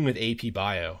continuing with AP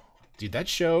Bio, dude. That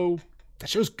show's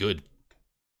good.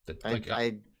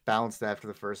 I bounced after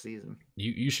the first season.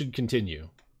 You should continue.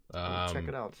 Check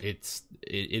it out. It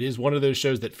is one of those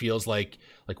shows that feels like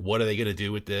what are they gonna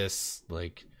do with this?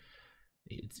 Like,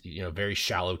 it's very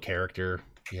shallow character,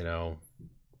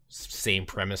 same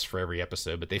premise for every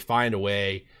episode, but they find a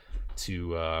way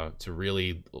to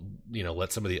really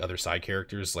let some of the other side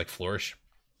characters like flourish.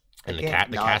 And the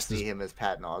cast see him as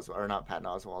Patton Oswalt, or not Patton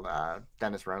Oswalt,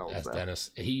 Dennis Reynolds. As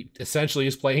Dennis, he essentially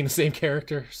is playing the same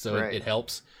character, so right. it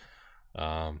helps.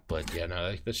 But yeah,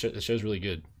 no, the show's really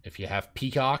good. If you have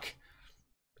Peacock,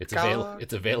 it's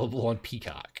available on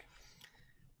Peacock.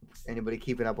 Anybody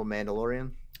keeping up with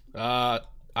Mandalorian? I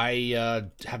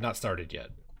have not started yet.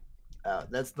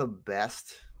 That's the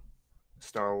best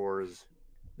Star Wars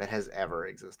that has ever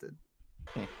existed.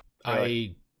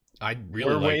 I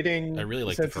really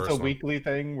like since the first it's a one. weekly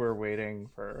thing. We're waiting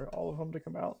for all of them to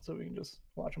come out so we can just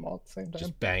watch them all at the same time.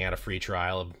 Just bang out a free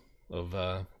trial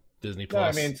of Disney No,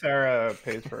 Plus. I mean Sarah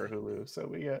pays for Hulu, so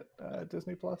we get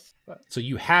Disney Plus. But... So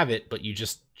you have it, but you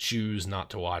just choose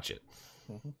not to watch it.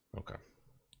 Mm-hmm. Okay.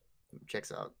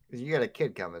 Checks out. You got a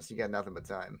kid coming, so you got nothing but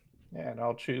time. Yeah, and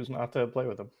I'll choose not to play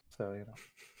with them. So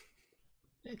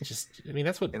It's just, I mean,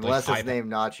 that's what unless it's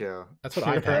named Nacho. That's what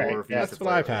That's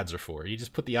what iPads are for. You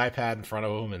just put the iPad in front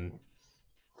of them, and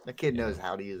the kid knows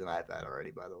how to use an iPad already.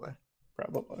 By the way,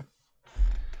 probably.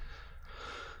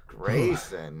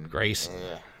 Grayson.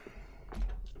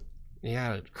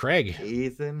 Yeah, Craig.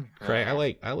 Ethan. Craig.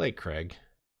 I like Craig.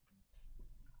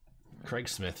 Craig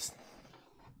Smith.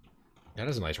 That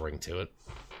has a nice ring to it.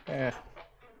 Yeah.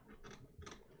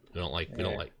 We don't like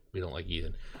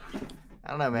Ethan. I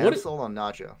don't know, man. I'm sold on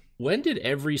Nacho. When did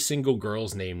every single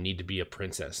girl's name need to be a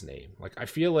princess name? Like, I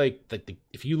feel like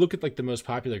if you look at like the most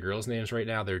popular girls' names right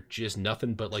now, they're just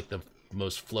nothing but like the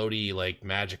most floaty, like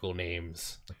magical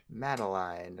names.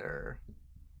 Madeline or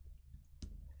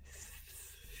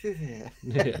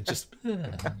just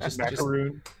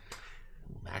Macaroon.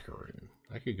 Macaroon.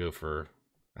 I could go for.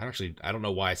 I don't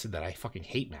know why I said that. I fucking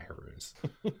hate macaroons.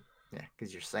 Yeah,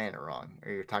 because you're saying it wrong,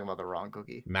 or you're talking about the wrong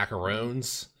cookie.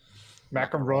 Macarons.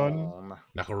 Macaron.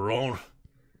 Macaron.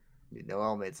 Dude,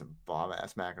 Noelle made some bomb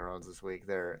ass macarons this week.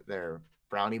 They're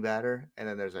brownie batter, and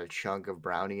then there's a chunk of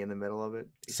brownie in the middle of it.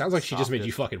 Sounds like she just made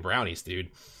you fucking brownies,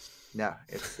 dude. No,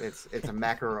 it's a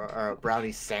macaron or a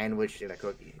brownie sandwich in a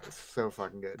cookie. It's so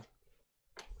fucking good.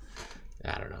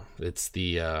 I don't know. It's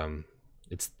the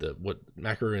what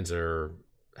macaroons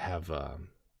have.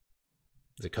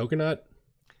 Is it coconut?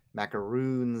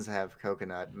 Macaroons have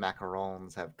coconut.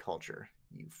 Macarons have culture.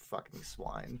 You fucking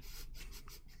swine.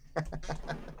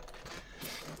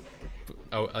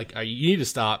 Oh, you need to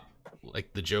stop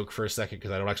like the joke for a second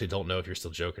because I don't know if you're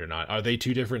still joking or not. Are they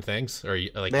two different things? Or are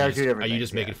you like they are two different are you things,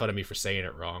 just making fun of me for saying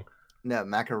it wrong? No,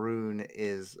 macaroon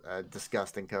is a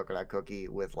disgusting coconut cookie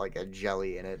with like a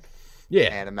jelly in it.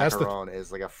 Yeah, and a macaron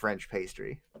is like a French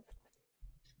pastry.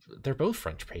 They're both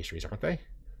French pastries, aren't they?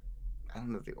 I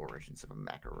don't know the origins of a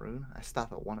macaroon. I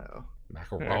stop at 1-0.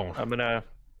 Macaron. I'm gonna.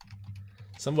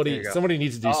 Somebody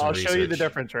needs to do some research. I'll show you the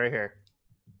difference right here.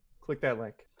 Click that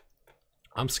link.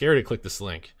 I'm scared to click this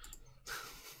link.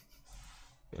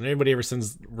 When anybody ever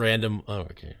sends random... Oh,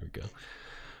 okay, here we go.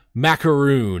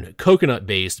 Macaroon, coconut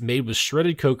based, made with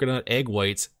shredded coconut, egg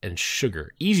whites, and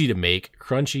sugar. Easy to make,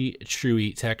 crunchy,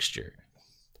 chewy texture.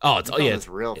 Oh, it's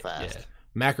real fast.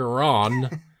 Yeah.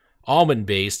 Macaron, almond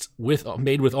based,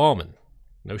 made with almond.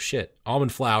 No shit.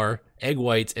 Almond flour, egg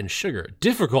whites, and sugar.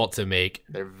 Difficult to make.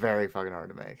 They're very fucking hard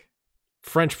to make.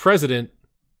 French president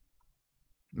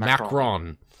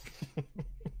Macron.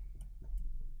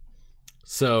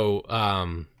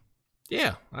 So,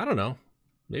 yeah, I don't know.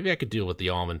 Maybe I could deal with the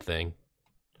almond thing.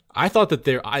 I thought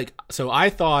that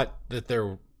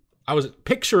I was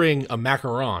picturing a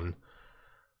macaron,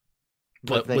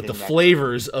 but with the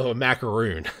flavors of a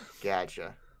macaroon.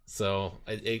 Gotcha. So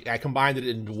I combined it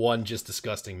into one just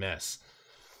disgusting mess.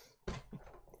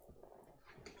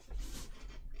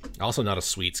 Also not a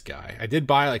sweets guy. I did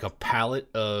buy like a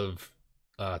pallet of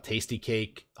Tasty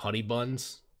Cake honey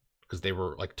buns because they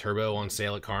were like turbo on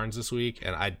sale at Carnes this week,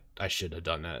 and I should have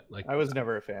done that. Like, I was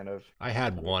never a fan of. I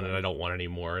had one and I don't want any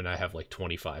more, and I have like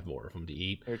 25 more of them to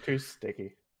eat. They're too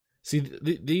sticky. See,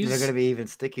 these they're gonna be even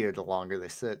stickier the longer they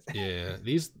sit. Yeah,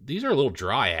 these are a little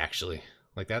dry actually.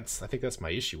 Like I think that's my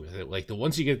issue with it. Like the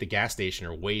ones you get at the gas station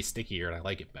are way stickier, and I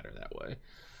like it better that way.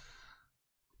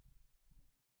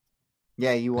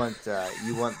 Yeah, you want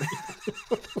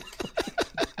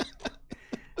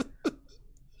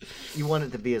you want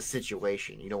it to be a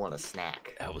situation. You don't want a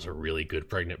snack. That was a really good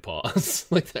pregnant pause.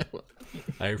 Like that one.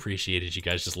 I appreciated you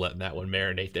guys just letting that one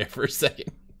marinate there for a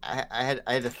second. I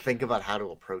had to think about how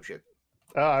to approach it.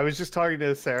 Oh, I was just talking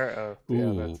to Sarah. Oh,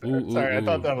 yeah, that's Sarah. Sorry, I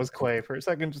thought that was Clay for a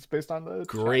second, just based on the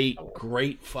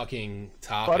great fucking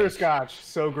topic. Butterscotch,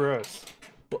 so gross.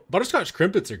 Butterscotch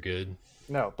Krimpets are good.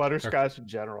 No, butterscotch in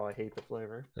general, I hate the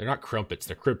flavor. They're not crumpets,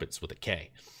 they're crimpets with a K.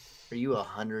 Are you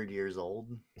 100 years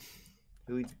old?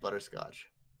 Who eats butterscotch?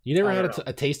 You never had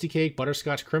a tasty cake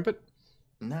butterscotch crimpet?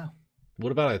 No.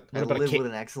 What about I live with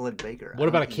an excellent baker. What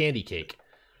about a candy cake?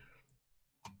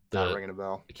 Not ringing a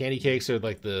bell. The candy cakes are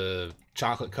like the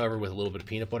chocolate covered with a little bit of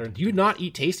peanut butter. Do you not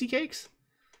eat tasty cakes?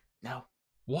 No.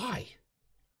 Why?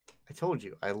 I told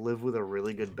you, I live with a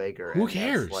really good baker. Who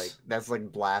cares? That's like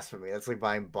blasphemy. That's like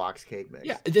buying box cake mix.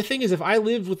 Yeah, the thing is, if I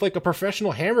lived with like a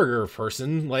professional hamburger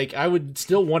person, like I would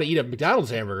still want to eat a McDonald's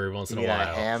hamburger once in a while.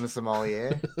 A ham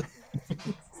sommelier.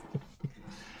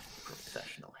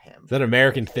 Professional ham. That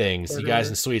American things, you guys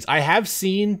in Swedes. I have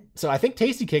seen. So I think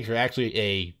tasty cakes are actually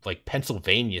a like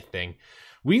Pennsylvania thing.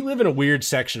 We live in a weird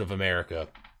section of America,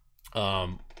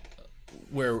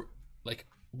 where like.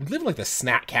 We live in like the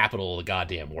snack capital of the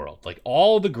goddamn world. Like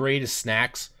all the greatest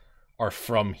snacks are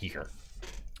from here.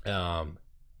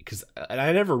 Because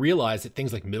I never realized that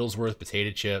things like Middlesworth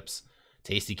potato chips,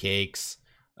 tasty cakes,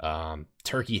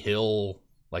 Turkey Hill,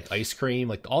 like ice cream,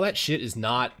 like all that shit is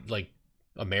not like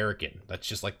American. That's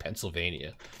just like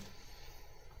Pennsylvania.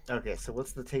 Okay, so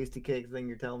what's the tasty cake thing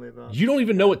you're telling me about? You don't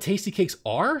even know what tasty cakes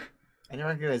are? I know I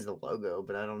recognize the logo,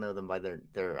 but I don't know them by their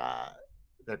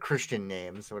Christian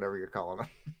names, whatever you're calling them.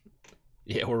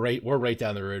 Yeah, we're right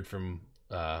down the road from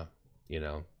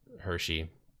Hershey.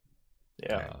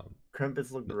 Yeah.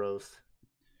 Krimpets look gross.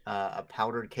 A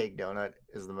powdered cake donut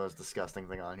is the most disgusting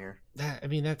thing on here.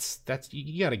 That's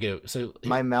you gotta go. So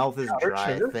my mouth is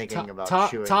dry thinking about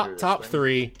chewing through this top thing.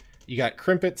 3. You got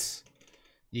Krimpets,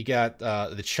 you got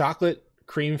the chocolate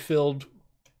cream filled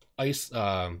ice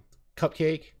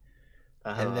cupcake,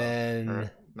 and then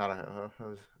not a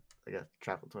like a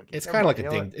chocolate Twinkie. It's kind of like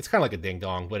it's kind of like a ding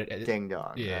dong, but ding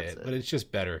dong. Yeah, but it's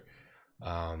just better.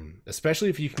 Especially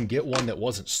if you can get one that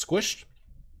wasn't squished.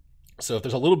 So if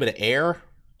there's a little bit of air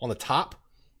on the top,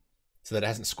 so that it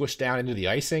hasn't squished down into the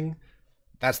icing,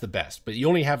 that's the best. But you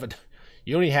only have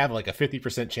like a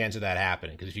 50% chance of that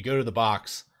happening, because if you go to the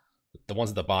box, the ones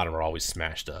at the bottom are always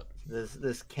smashed up.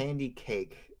 This candy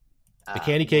cake. The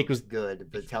candy cake was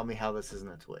good, but tell me how this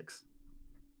isn't a Twix.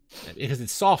 Because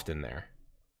it's soft in there.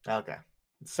 Okay.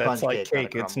 That's like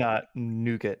cake. It's not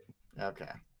nougat. Okay.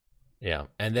 Yeah,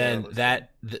 and then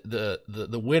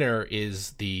the winner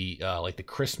is the like the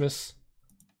Christmas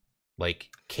like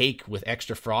cake with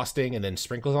extra frosting and then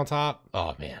sprinkles on top.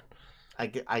 Oh man, I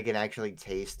can actually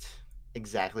taste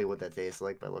exactly what that tastes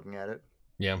like by looking at it.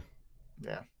 Yeah.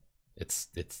 Yeah.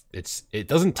 It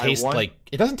doesn't taste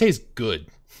it doesn't taste good.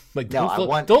 Like don't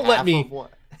let me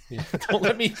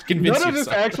convince you. None of this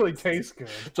actually tastes good.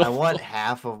 I want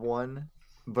half of one,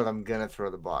 but I'm gonna throw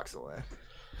the box away.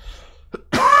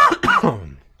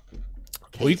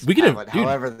 we can have,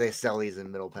 however they sell these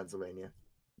in Middle Pennsylvania.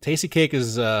 Tasty Cake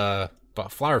is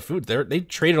Flower Foods. They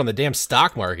traded on the damn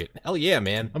stock market. Hell yeah,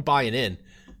 man! I'm buying in.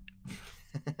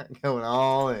 Going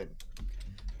all in,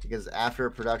 because after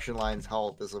production lines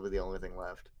halt, this will be the only thing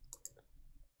left.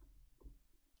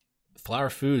 Flower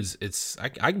Foods, I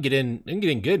can get in. I can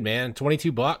get in good, man.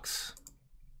 $22.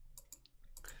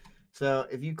 So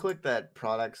if you click that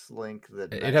products link,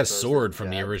 that it has Sword from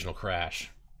the original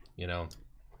Crash. You know,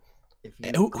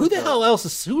 who the hell else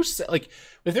is who's like?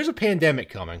 If there's a pandemic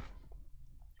coming,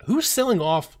 who's selling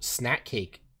off snack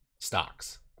cake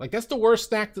stocks? Like that's the worst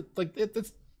snack.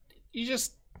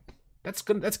 That's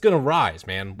gonna rise,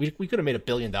 man. We could have made $1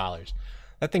 billion.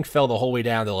 That thing fell the whole way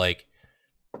down to like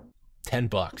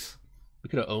 $10. We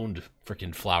could have owned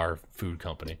freaking Flower Food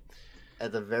Company.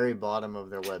 At the very bottom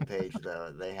of their webpage,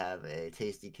 though, they have a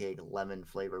Tasty Cake lemon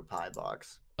flavored pie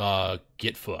box.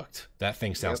 Get fucked. That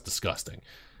thing sounds disgusting.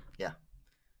 Yeah.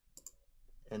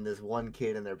 And this one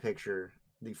kid in their picture,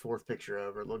 the fourth picture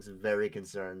over, looks very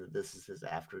concerned that this is his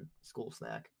after school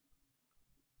snack.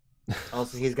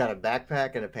 Also, he's got a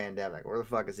backpack and a pandemic. Where the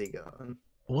fuck is he going?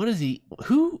 What is he?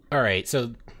 Who? All right.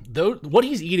 So, what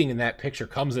he's eating in that picture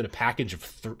comes in a package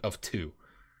of 2.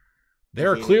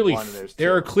 There are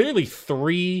clearly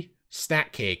 3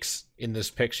 snack cakes in this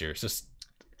picture.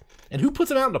 And who puts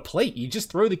them out on a plate? You just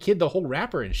throw the kid the whole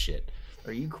wrapper and shit.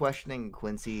 Are you questioning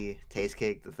Quincy Taste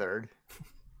Cake III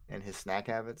and his snack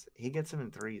habits? He gets them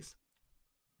in 3s.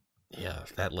 Yeah,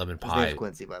 that lemon pie. His name's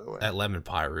Quincy, by the way. That lemon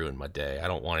pie ruined my day. I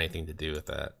don't want anything to do with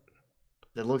that.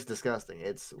 It looks disgusting.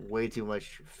 It's way too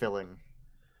much filling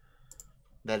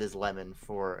that is lemon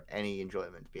for any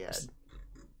enjoyment to be had.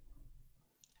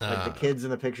 Like the kids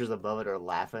in the pictures above it are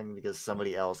laughing because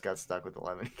somebody else got stuck with the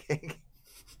lemon cake.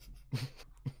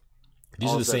 These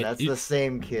are the Also, same. that's the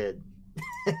same kid.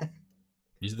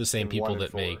 These are the same in people 1 and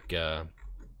that 4.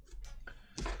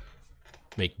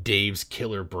 make Dave's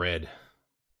Killer Bread,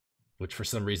 which for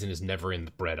some reason is never in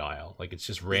the bread aisle. Like it's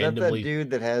just Is that randomly.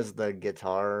 dude that has the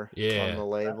guitar Yeah. on the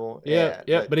label? Yeah,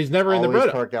 that but he's never in the always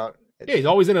bread. parked out. Yeah, he's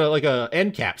always in a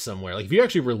end cap somewhere. Like if you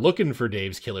actually were looking for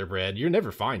Dave's Killer Bread, you'll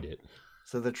never find it.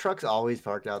 So the truck's always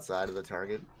parked outside of the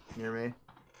Target near me,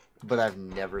 but I've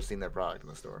never seen that product in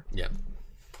the store. Yeah.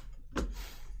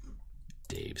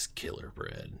 Dave's Killer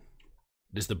Bread.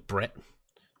 Does the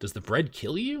bread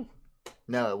kill you?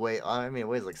 No, it weighs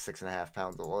like 6.5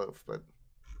 pounds a loaf, but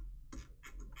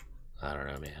I don't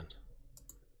know, man.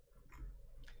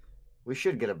 we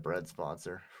should get a bread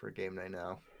sponsor for Game Night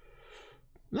Now.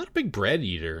 I'm not a big bread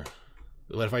eater.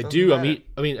 But if I Doesn't do, matter.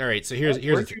 I mean, all right. So here's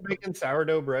Weren't the you making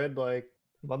sourdough bread like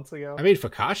months ago? I made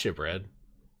focaccia bread.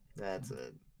 That's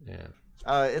it. Yeah.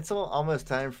 It's almost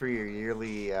time for your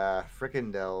yearly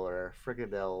fricandel or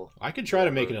fricadelle. I could try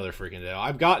to make another freaking dough.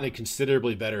 I've gotten it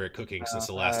considerably better at cooking since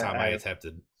the last time I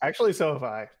attempted. Actually, so have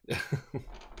I.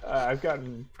 I've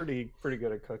gotten pretty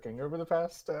good at cooking over the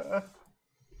past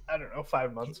I don't know,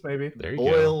 5 months maybe. There you go.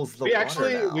 Boils the We water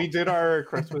actually now. we did our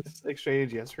Christmas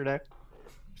exchange yesterday.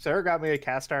 Sarah got me a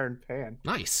cast iron pan.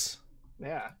 Nice.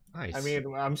 Yeah. Nice. I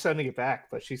mean, I'm sending it back,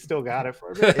 but she still got it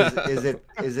for me.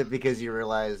 Is it because you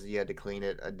realized you had to clean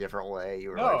it a different way? You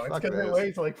were No, like, it's fuck because it this.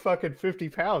 weighs like fucking 50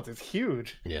 pounds. It's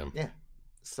huge. yeah.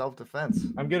 Self-defense.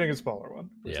 I'm getting a smaller one.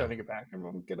 I'm Yeah. sending it back.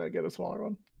 I'm gonna get a smaller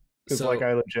one. Because So like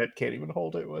I legit can't even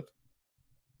hold it with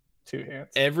 2 hands.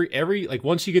 every like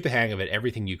once you get the hang of it,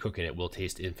 everything you cook in it will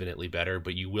taste infinitely better,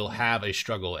 but you will have a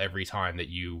struggle every time that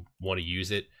you want to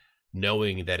use it,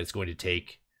 knowing that it's going to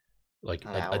take like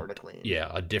An hour to clean.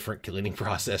 a different cleaning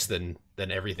process than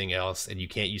everything else, and you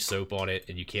can't use soap on it,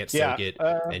 and you can't soak it,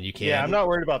 and you can't. Yeah, I'm not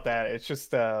worried about that. It's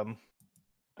just I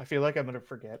feel like I'm gonna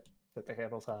forget that the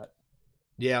handle's hot.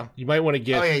 Yeah, you might want to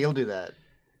get. Oh yeah, you'll do that.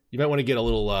 You might want to get a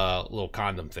little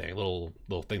condom thing, a little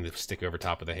thing to stick over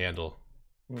top of the handle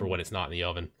for when it's not in the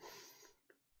oven.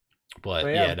 But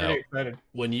yeah, yeah, I'm no. pretty excited.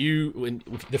 When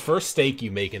the first steak you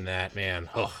make in that, man,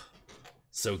 oh,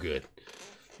 so good.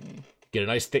 Get a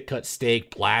nice thick cut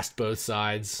steak, blast both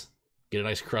sides, get a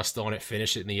nice crust on it,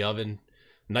 finish it in the oven.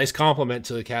 Nice compliment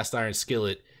to the cast iron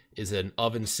skillet is an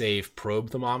oven safe probe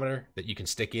thermometer that you can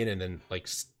stick in, and then like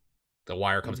the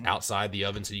wire comes outside the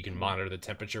oven so you can monitor the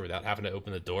temperature without having to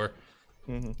open the door.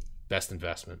 Best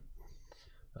investment.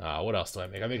 What else do I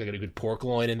make? I make like a good pork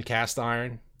loin in the cast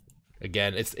iron.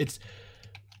 Again, it's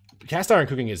cast iron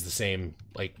cooking is the same,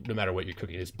 like no matter what you're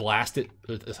cooking. It's blast it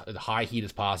at high heat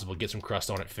as possible, get some crust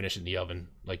on it, finish it in the oven.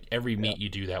 Like every meat you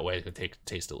do that way is gonna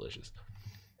taste delicious.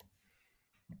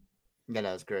 Yeah,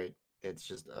 that's great. It's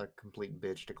just a complete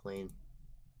bitch to clean.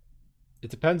 It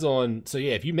depends on, so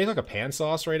yeah, if you make like a pan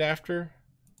sauce right after,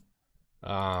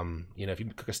 if you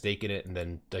cook a steak in it and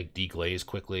then like deglaze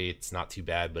quickly, it's not too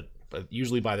bad, but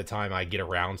usually by the time I get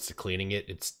around to cleaning it,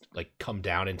 it's like come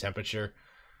down in temperature.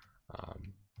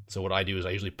 So what I do is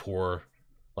I usually pour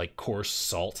like coarse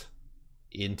salt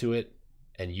into it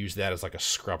and use that as like a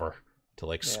scrubber to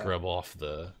like scrub off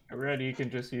the. I read you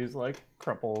can just use like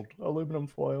crumpled aluminum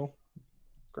foil,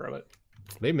 scrub it.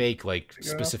 They make like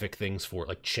specific things for it,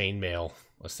 like chainmail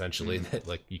essentially that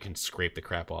like you can scrape the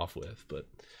crap off with. But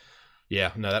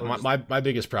yeah, no, that my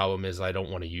biggest problem is I don't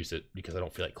want to use it because I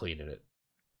don't feel like cleaning it.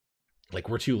 Like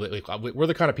we're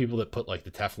the kind of people that put like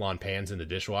the Teflon pans in the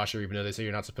dishwasher even though they say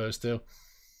you're not supposed to.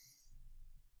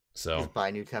 So just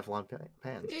buy new Teflon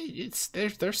pans.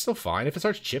 They're still fine. If it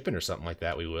starts chipping or something like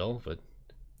that, we will. But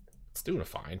it's doing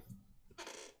fine.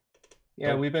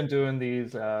 Yeah, we've been doing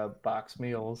these box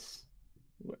meals.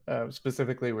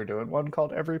 Specifically, we're doing one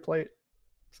called Every Plate.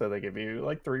 So they give you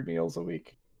like 3 meals a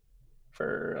week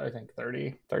for I think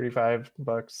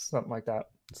 $35, something like that.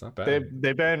 It's not bad.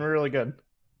 They've been really good,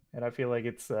 and I feel like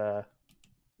it's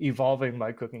evolving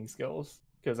my cooking skills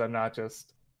because I'm not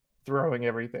just throwing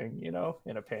everything, in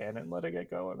a pan and letting it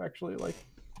go. I'm actually like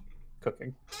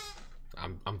cooking.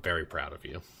 I'm very proud of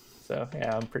you. So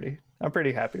yeah, I'm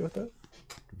pretty happy with it.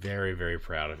 Very, very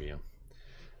proud of you.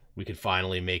 We could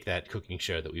finally make that cooking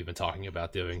show that we've been talking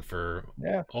about doing for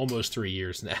almost 3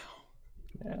 years now.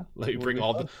 Yeah. Let me bring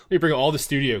all the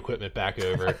studio equipment back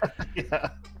over. Yeah.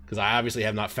 Because I obviously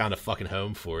have not found a fucking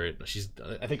home for it.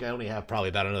 I think I only have probably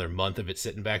about another month of it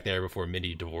sitting back there before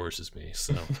Mindy divorces me.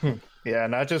 So yeah,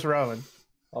 not just ramen.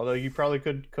 Although you probably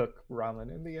could cook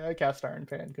ramen in the cast iron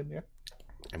pan, couldn't you?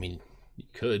 I mean, you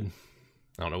could.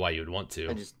 I don't know why you would want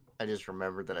to. I just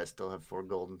remembered that I still have 4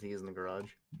 golden teas in the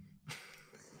garage.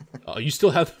 Oh, you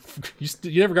still have?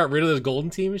 You never got rid of those golden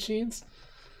tea machines?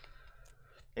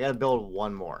 I gotta build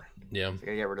one more. Yeah. So I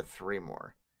gotta get rid of 3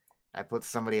 more. I put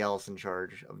somebody else in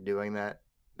charge of doing that.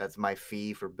 That's my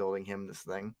fee for building him this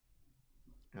thing.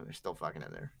 And they're still fucking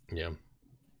in there. Yeah.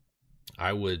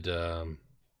 I would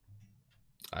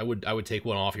take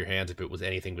one off your hands if it was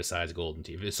anything besides Golden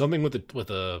Tee. If it's something with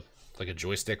a like a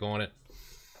joystick on it.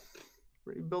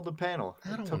 Rebuild the panel. I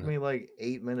don't It took wanna- me like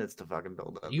 8 minutes to fucking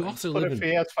build that. You thing. also Put live a in.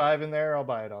 PS5 in there, I'll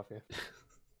buy it off you.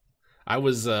 I've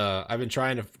been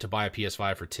trying to buy a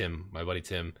PS5 for Tim, my buddy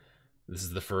Tim. This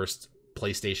is the first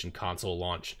PlayStation console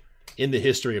launch in the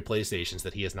history of PlayStations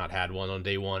that he has not had one on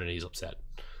day one, and he's upset.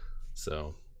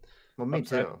 So, Well, me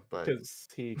Upset too. But Because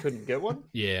he couldn't get one.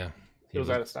 yeah. It was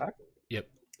out of stock. Yep.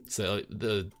 So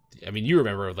you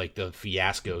remember like the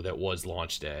fiasco that was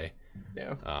launch day.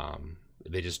 Yeah.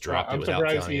 They just dropped it I'm without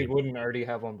surprised telling he you. wouldn't already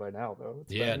have one by now, though.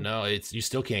 It's Yeah, been- no, you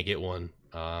still can't get one.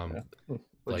 Well,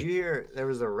 Like- did you hear there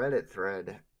was a Reddit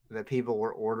thread that people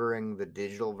were ordering the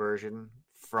digital version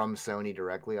from Sony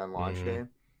directly on launch Mhm. day?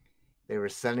 They were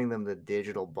sending them the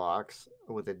digital box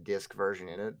with a disc version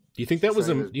in it. Do you think that was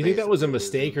Sony was do you think that was a basically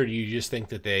mistake, losing- or do you just think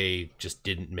that they just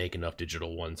didn't make enough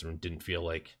digital ones or didn't feel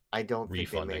like? I don't think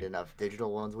they Refunding. made enough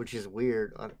digital ones, which is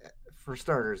weird. For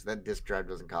starters, that disc drive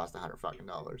doesn't cost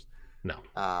 $100. No.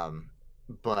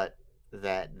 But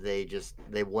that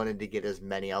they wanted to get as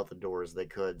many out the door as they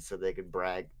could, so they could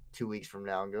brag 2 weeks from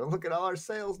now and go, "Look at all our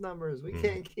sales numbers. We Mhm.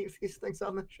 can't keep these things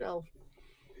on the shelf."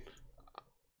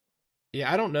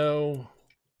 Yeah, I don't know.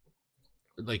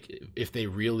 Like if they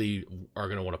really are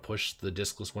going to want to push the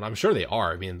discless one, I'm sure they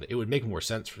are. I mean, it would make more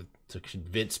sense to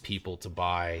convince people to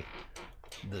buy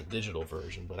the digital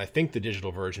version, but I think the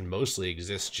digital version mostly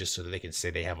exists just so that they can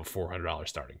say they have a $400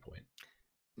 starting point.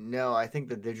 No, I think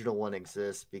the digital one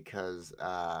exists because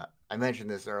I mentioned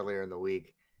this earlier in the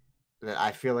week that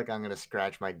I feel like I'm going to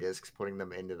scratch my discs putting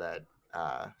them into that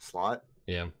slot.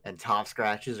 Yeah. And top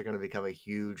scratches are going to become a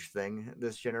huge thing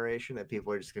this generation. That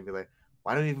people are just going to be like,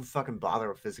 why do we even fucking bother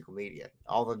with physical media?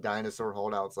 All the dinosaur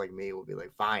holdouts like me will be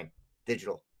like, fine,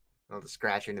 digital. I don't have to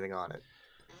scratch anything on it.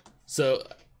 So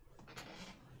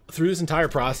through this entire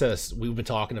process, we've been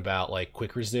talking about like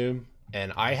quick resume,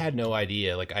 and I had no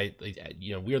idea. Like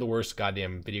we are the worst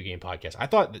goddamn video game podcast. I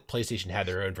thought that PlayStation had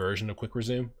their own version of quick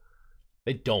resume.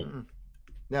 They don't, Mm-mm.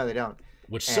 No, they don't.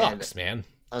 which And- sucks, man.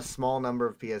 A small number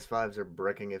of PS5s are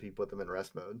bricking if you put them in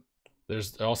rest mode.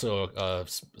 There's also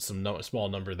small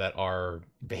number that are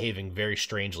behaving very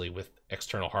strangely with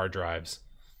external hard drives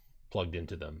plugged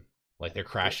into them. Like they're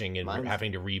crashing and Mine's-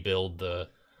 having to rebuild the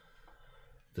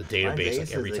Mine's database like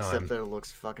Aces, every time. except that it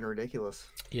looks fucking ridiculous.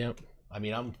 Yep. I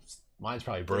mean, mine's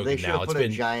probably They broken should now. have It's put a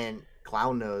been giant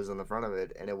clown nose on the front of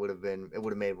it, and it would have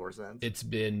made more sense.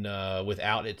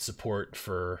 without its support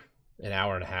for an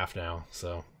hour and a half now.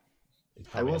 So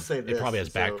I will say it this, probably has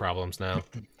back so- problems now.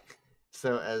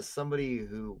 So, as somebody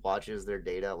who watches their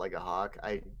data like a hawk,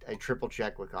 I triple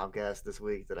check with Comcast this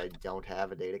week that I don't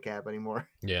have a data cap anymore.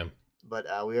 Yeah. But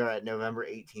we are at November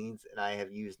 18th, and I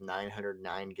have used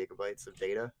 909 gigabytes of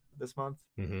data this month.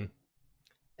 Mm-hmm.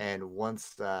 And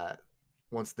once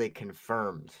they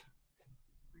confirmed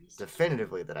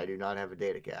definitively that I do not have a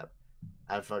data cap,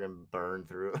 I fucking burned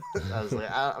through. I was like,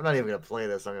 I'm not even gonna play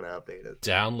this. I'm gonna update it.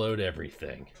 Download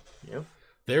everything. Yep.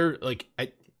 They're like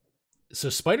So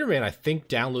Spider-Man, I think,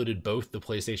 downloaded both the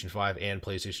PlayStation 5 and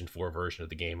PlayStation 4 version of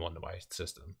the game onto my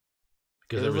system.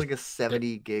 Because there was like a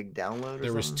 70 gig download. Or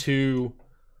there was something?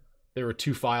 there were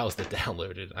two files that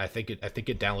downloaded. I think it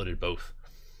downloaded both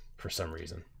for some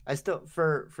reason. I still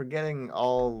for getting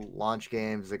all launch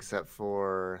games except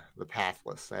for the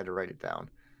Pathless. I had to write it down.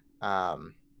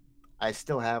 I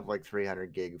still have like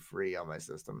 300 gig free on my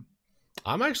system.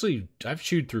 I've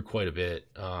chewed through quite a bit.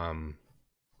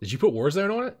 Did you put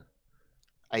Warzone on it?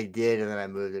 I did, and then I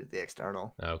moved it to the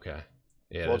external. Okay.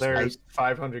 Yeah. Well, there's- there's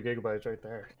 500 gigabytes right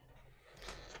there.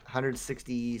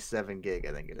 167 gig,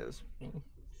 I think it is.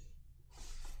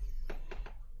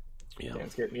 yeah.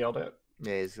 Dan's getting yelled at.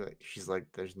 Yeah, she's like,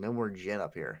 there's no more Jen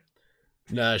up here.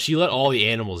 No, she let all the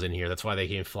animals in here. That's why they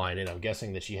came flying in. I'm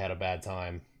guessing that she had a bad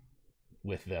time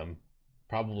with them.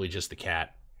 Probably just the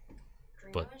cat.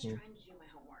 But- I was trying to do my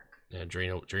homework. Yeah,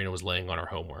 Drina was laying on her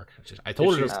homework. I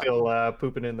told her She's to. still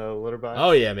pooping in the litter box.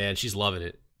 Oh yeah, man, she's loving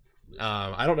it.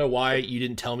 I don't know why you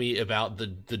didn't tell me about the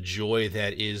joy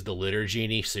that is the litter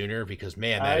genie sooner, because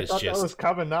man, that I is thought just. that was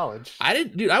common knowledge. I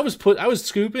didn't, dude. I was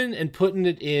scooping and putting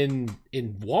it in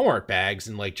Walmart bags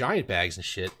and like giant bags and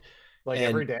shit. Like and-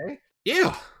 every day.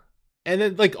 Yeah, and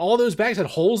then like all those bags had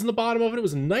holes in the bottom of it. It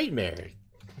was a nightmare.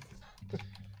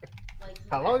 Like,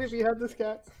 How long have you had this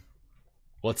cat?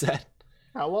 What's that?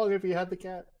 How long have you had the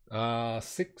cat?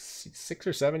 6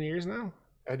 or 7 years now.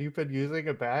 And you've been using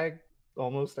a bag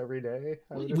almost every day.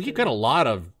 We got a lot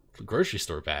of grocery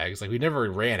store bags. Like, we never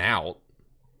ran out.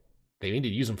 They need to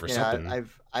use them for something.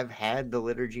 I've had the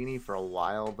litter genie for a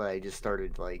while, but I just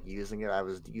started like using it. I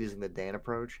was using the Dan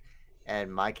approach,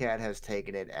 and my cat has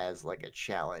taken it as like a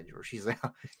challenge where she's like,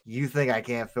 "You think I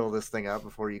can't fill this thing up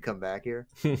before you come back here?"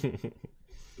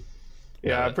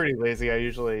 Yeah, I'm pretty lazy. I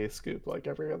usually scoop like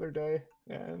every other day,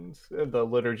 and the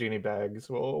litter genie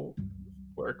bags will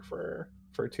work for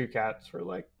 2 cats for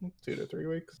like 2 to 3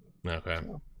 weeks. Okay.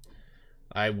 So.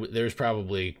 I'm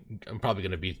probably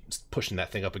going to be pushing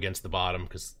that thing up against the bottom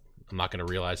because I'm not going to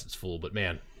realize it's full. But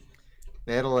man,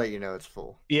 it'll let you know it's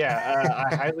full. Yeah,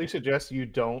 I highly suggest you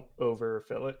don't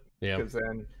overfill it. Yeah. Because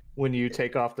then when you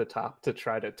take off the top to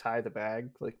try to tie the bag,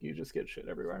 like you just get shit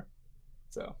everywhere.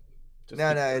 So.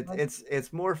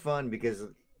 It's more fun because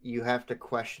you have to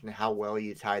question how well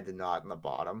you tied the knot in the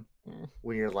bottom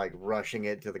when you're like rushing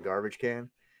it to the garbage can.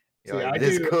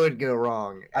 This could go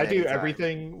wrong. I do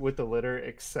everything with the litter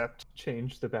except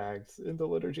change the bags in the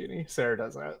litter genie. Sarah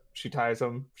does that. She ties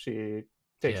them. She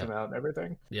takes them out and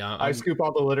everything. Yeah, I scoop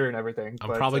all the litter and everything.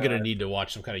 I'm probably gonna need to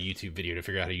watch some kind of YouTube video to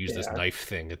figure out how to use this knife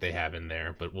thing that they have in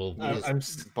there. But we'll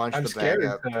bunch the bag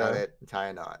up, cut it, tie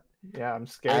a knot. Yeah, I'm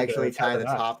scared. I actually tie the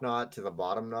top knot to the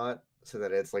bottom knot so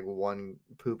that it's like one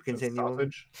poop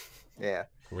continuum. Yeah,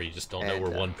 where you just don't know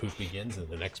where one poop begins and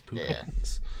the next poop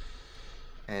ends.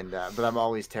 And but I'm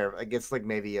always terrified. It gets like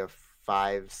maybe a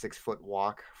 5-6 foot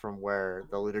walk from where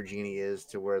the litter genie is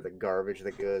to where the garbage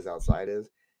that goes outside is,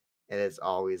 and it's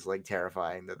always like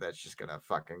terrifying that that's just gonna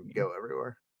fucking go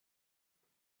everywhere.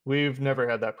 We've never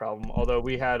had that problem, although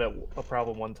we had a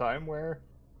problem one time where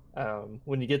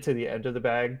when you get to the end of the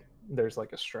bag, there's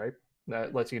like a stripe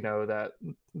that lets you know that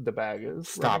the bag is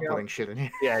stop putting shit in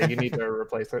here. Yeah, you need to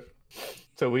replace it.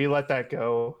 So we let that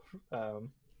go,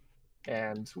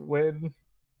 and when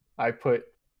I put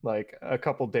like a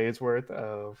couple days worth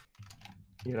of,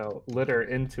 litter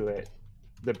into it,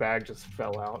 the bag just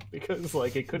fell out because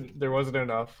like there wasn't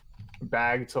enough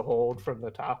bag to hold from the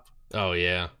top. Oh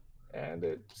yeah. And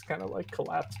it just kind of like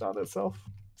collapsed on itself.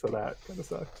 So that kind of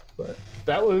sucked. But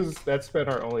that's been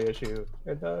our only issue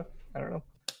in I don't know,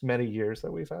 many years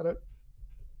that we've had it.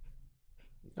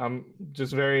 I'm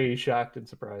just very shocked and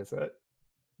surprised that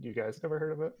you guys never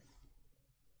heard of it.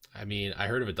 I mean, I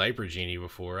heard of a diaper genie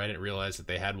before. I didn't realize that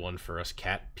they had one for us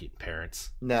cat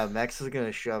parents. No, Max is going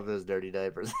to shove those dirty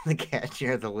diapers in the cat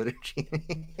chair, the litter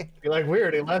genie. You're like,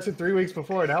 weird, it lasted 3 weeks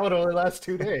before, now it only lasts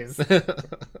 2 days.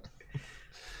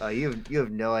 You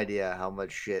have no idea how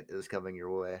much shit is coming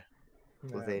your way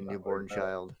with a newborn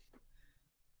child.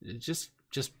 Just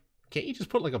can't you just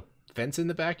put like a fence in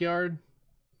the backyard?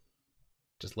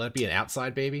 Just let it be an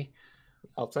outside baby?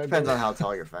 Outside Depends on how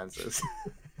tall your fence is.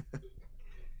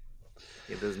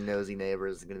 If those nosy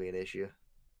neighbors is going to be an issue.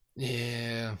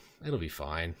 Yeah, it'll be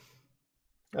fine.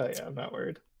 Oh yeah, I'm not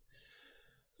worried.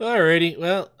 Alrighty,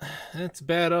 well, that's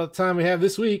about all the time we have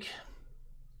this week.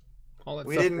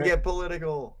 We didn't get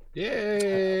political.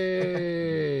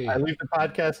 Yay! I leave the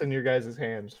podcast in your guys'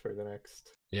 hands for the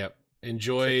next. Yep.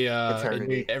 Enjoy,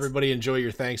 everybody enjoy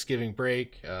your Thanksgiving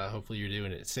break. Hopefully you're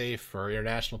doing it safe for our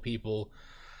international people.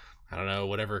 I don't know,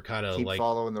 whatever kind of keep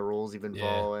following the rules you've been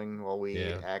following while we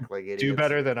act like idiots. Do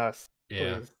better than us.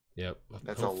 Yeah. Please. Yep.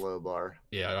 That's a low bar.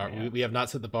 Yeah, we have not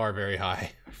set the bar very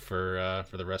high for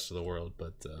the rest of the world,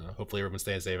 but hopefully everyone's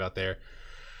staying safe out there.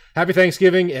 Happy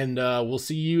Thanksgiving, and we'll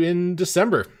see you in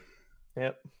December.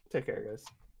 Yep. Take care, guys.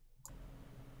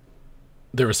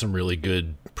 There was some really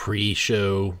good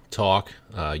pre-show talk.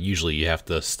 Usually you have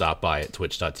to stop by at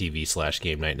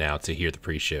twitch.tv/GameNightNow to hear the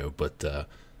pre-show, but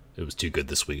it was too good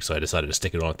this week, so I decided to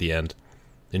stick it on at the end.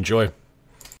 Enjoy.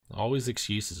 Always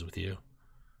excuses with you.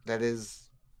 That is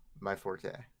my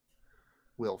forte.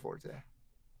 Will forte.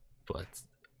 But,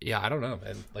 yeah, I don't know,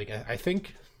 man. Like, I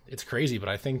think it's crazy, but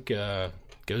I think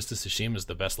Ghost of Tsushima is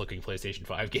the best-looking PlayStation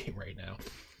 5 game right now.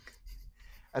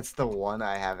 That's the one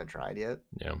I haven't tried yet.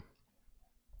 Yeah.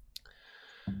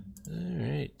 All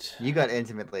right. You got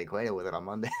intimately acquainted with it on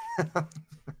Monday.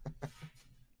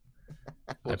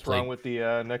 What's wrong with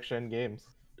the next-gen games?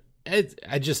 I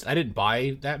didn't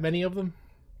buy that many of them.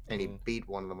 And he beat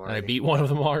one of them already. I beat one of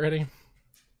them already.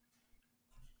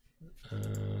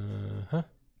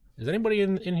 Is anybody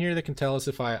in here that can tell us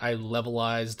if I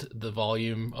levelized the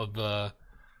volume of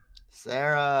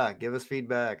Sarah, give us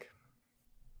feedback.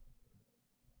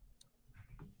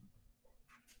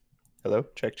 Hello?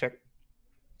 Check.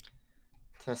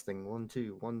 Testing 1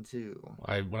 2 1 2.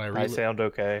 I sound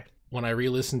okay. When I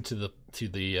re-listened to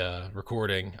the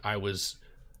recording, I was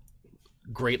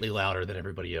greatly louder than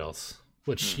everybody else,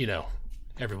 which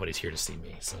everybody's here to see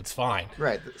me, so it's fine.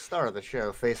 Right, the star of the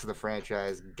show, face of the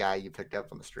franchise, guy you picked up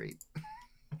on the street.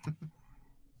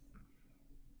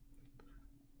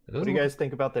 What do you guys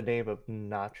think about the name of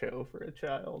Nacho for a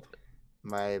child?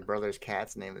 My brother's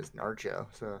cat's name is Narcho,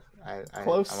 so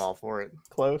Close. I'm all for it.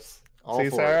 Close. All See,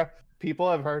 for Sarah, people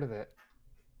have heard of it.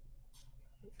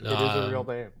 It is a real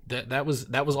name. That was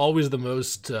always the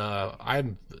most.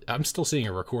 I'm still seeing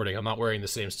a recording. I'm not wearing the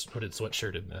same hooded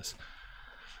sweatshirt in this.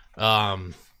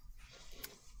 Nacho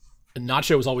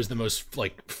was always the most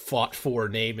like fought for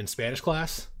name in Spanish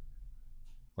class.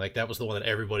 Like that was the one that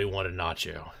everybody wanted,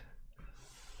 Nacho.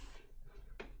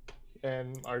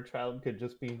 And our child could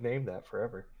just be named that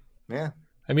forever. Yeah.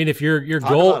 I mean, if your Talk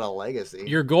goal, about a legacy.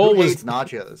 your goal Who was hates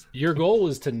nachos. your goal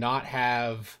was to not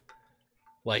have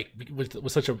like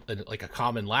with such a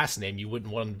common last name, you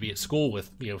wouldn't want him to be at school with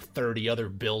 30 other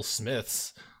Bill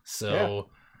Smiths. So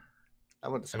I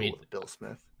went to school with Bill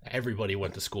Smith. everybody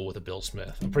went to school with a Bill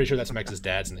Smith. I'm pretty sure that's Mex's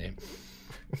dad's name.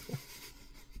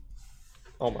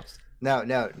 Almost. No,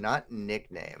 not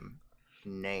nickname.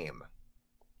 Name.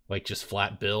 Like just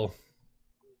flat Bill.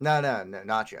 No,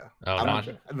 Nacho. Oh,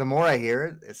 Nacho. The more I hear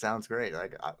it, it sounds great.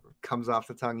 Like comes off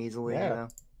the tongue easily. Yeah.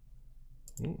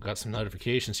 You know? Ooh, got some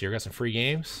notifications here. Got some free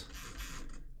games.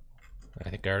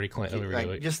 I think I already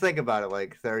claimed. Just think about it.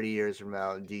 Like 30 years from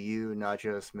now, do you,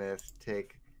 Nacho Smith,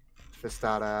 take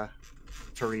Fistada,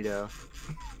 Torito,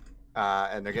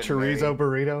 and they're getting Chorizo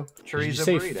burrito. Did you Chorizo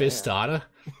say burrito, Fistada?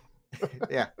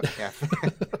 Yeah.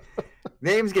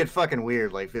 Names get fucking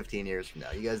weird like 15 years from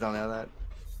now. You guys don't know that?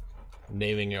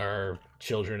 Naming our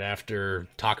children after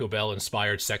Taco Bell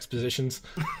inspired sex positions.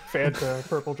 Fanta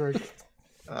purple drink.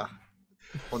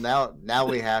 Well, now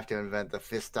we have to invent the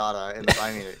Fistada, and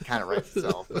I mean, it kind of writes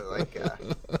itself, but like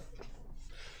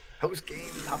post game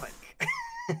topic.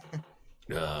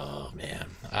 Oh man,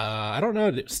 I don't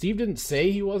know. Steve didn't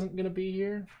say he wasn't gonna be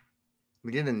here.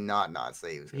 We didn't not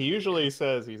say he was. He usually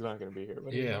says he's not going to be here,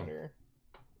 but he's Yeah. not here.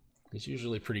 He's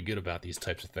usually pretty good about these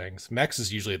types of things. Mex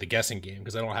is usually the guessing game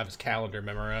because I don't have his calendar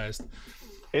memorized.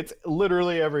 It's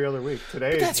literally every other week.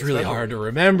 Today, But is that's really December. hard to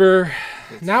remember.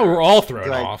 It's Now hard. we're all thrown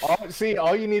Like, off.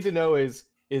 All you need to know is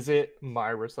it my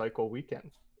recycle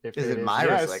weekend? If Is it my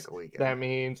yes, recycle weekend? That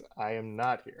means I am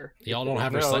not here. Y'all If don't it is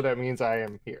have no, recycle. that means I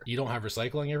am here. You don't have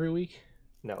recycling every week.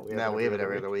 No, No, we have it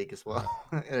every other week as well.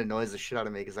 It annoys the shit out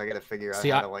of me because I got to figure out See,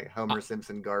 how to like Homer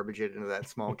Simpson garbage it into that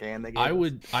small can. They gave I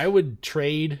us. would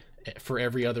trade for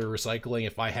every other recycling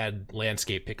if I had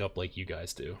landscape pickup like you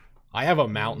guys do. I have a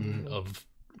mountain of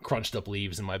crunched up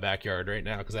leaves in my backyard right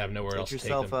now because I have nowhere Get else to take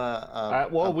yourself them. a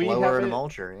we blower have and a it-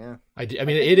 mulcher. Yeah, I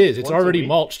mean, it is. It's once a already week.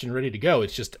 mulched and ready to go.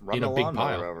 It's just run in the a big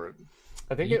lawnmower pile. over it.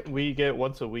 I think we get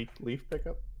once a week leaf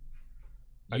pickup.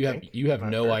 You have Not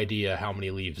no sure. idea how many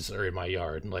leaves are in my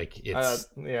yard. Like it's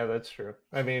Yeah, that's true.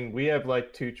 I mean, we have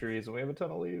like 2 trees and we have a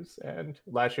ton of leaves. And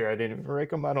last year I didn't even rake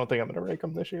them. I don't think I'm going to rake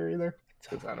them this year either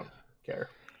because I don't care.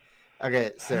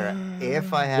 Okay, Sarah.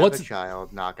 If I have What's- a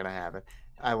child, not gonna have it.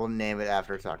 I will name it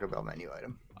after a Taco Bell menu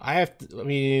item. I have to. I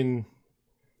mean,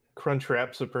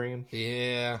 Crunchwrap Supreme.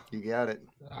 yeah, You got it.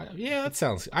 yeah. That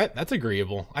sounds. That's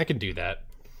agreeable. I can do that.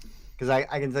 Because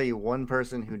I can tell you one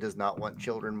person who does not want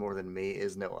children more than me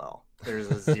is Noel.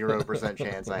 There's a 0%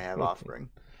 chance I have offspring.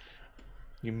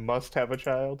 You must have a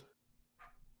child.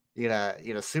 You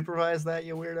gonna supervise that,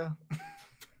 you weirdo?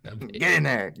 Um, Get in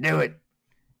there, do it.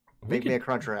 we Make me a could-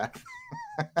 crunch wrap.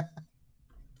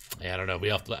 Yeah, I don't know. We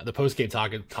have the post game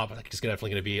topic is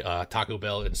definitely going to be Taco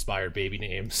Bell inspired baby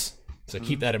names. So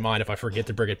keep that in mind if I forget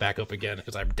to bring it back up again,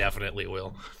 because I definitely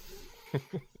will.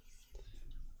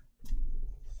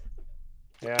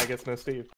 Yeah, I guess no Steve.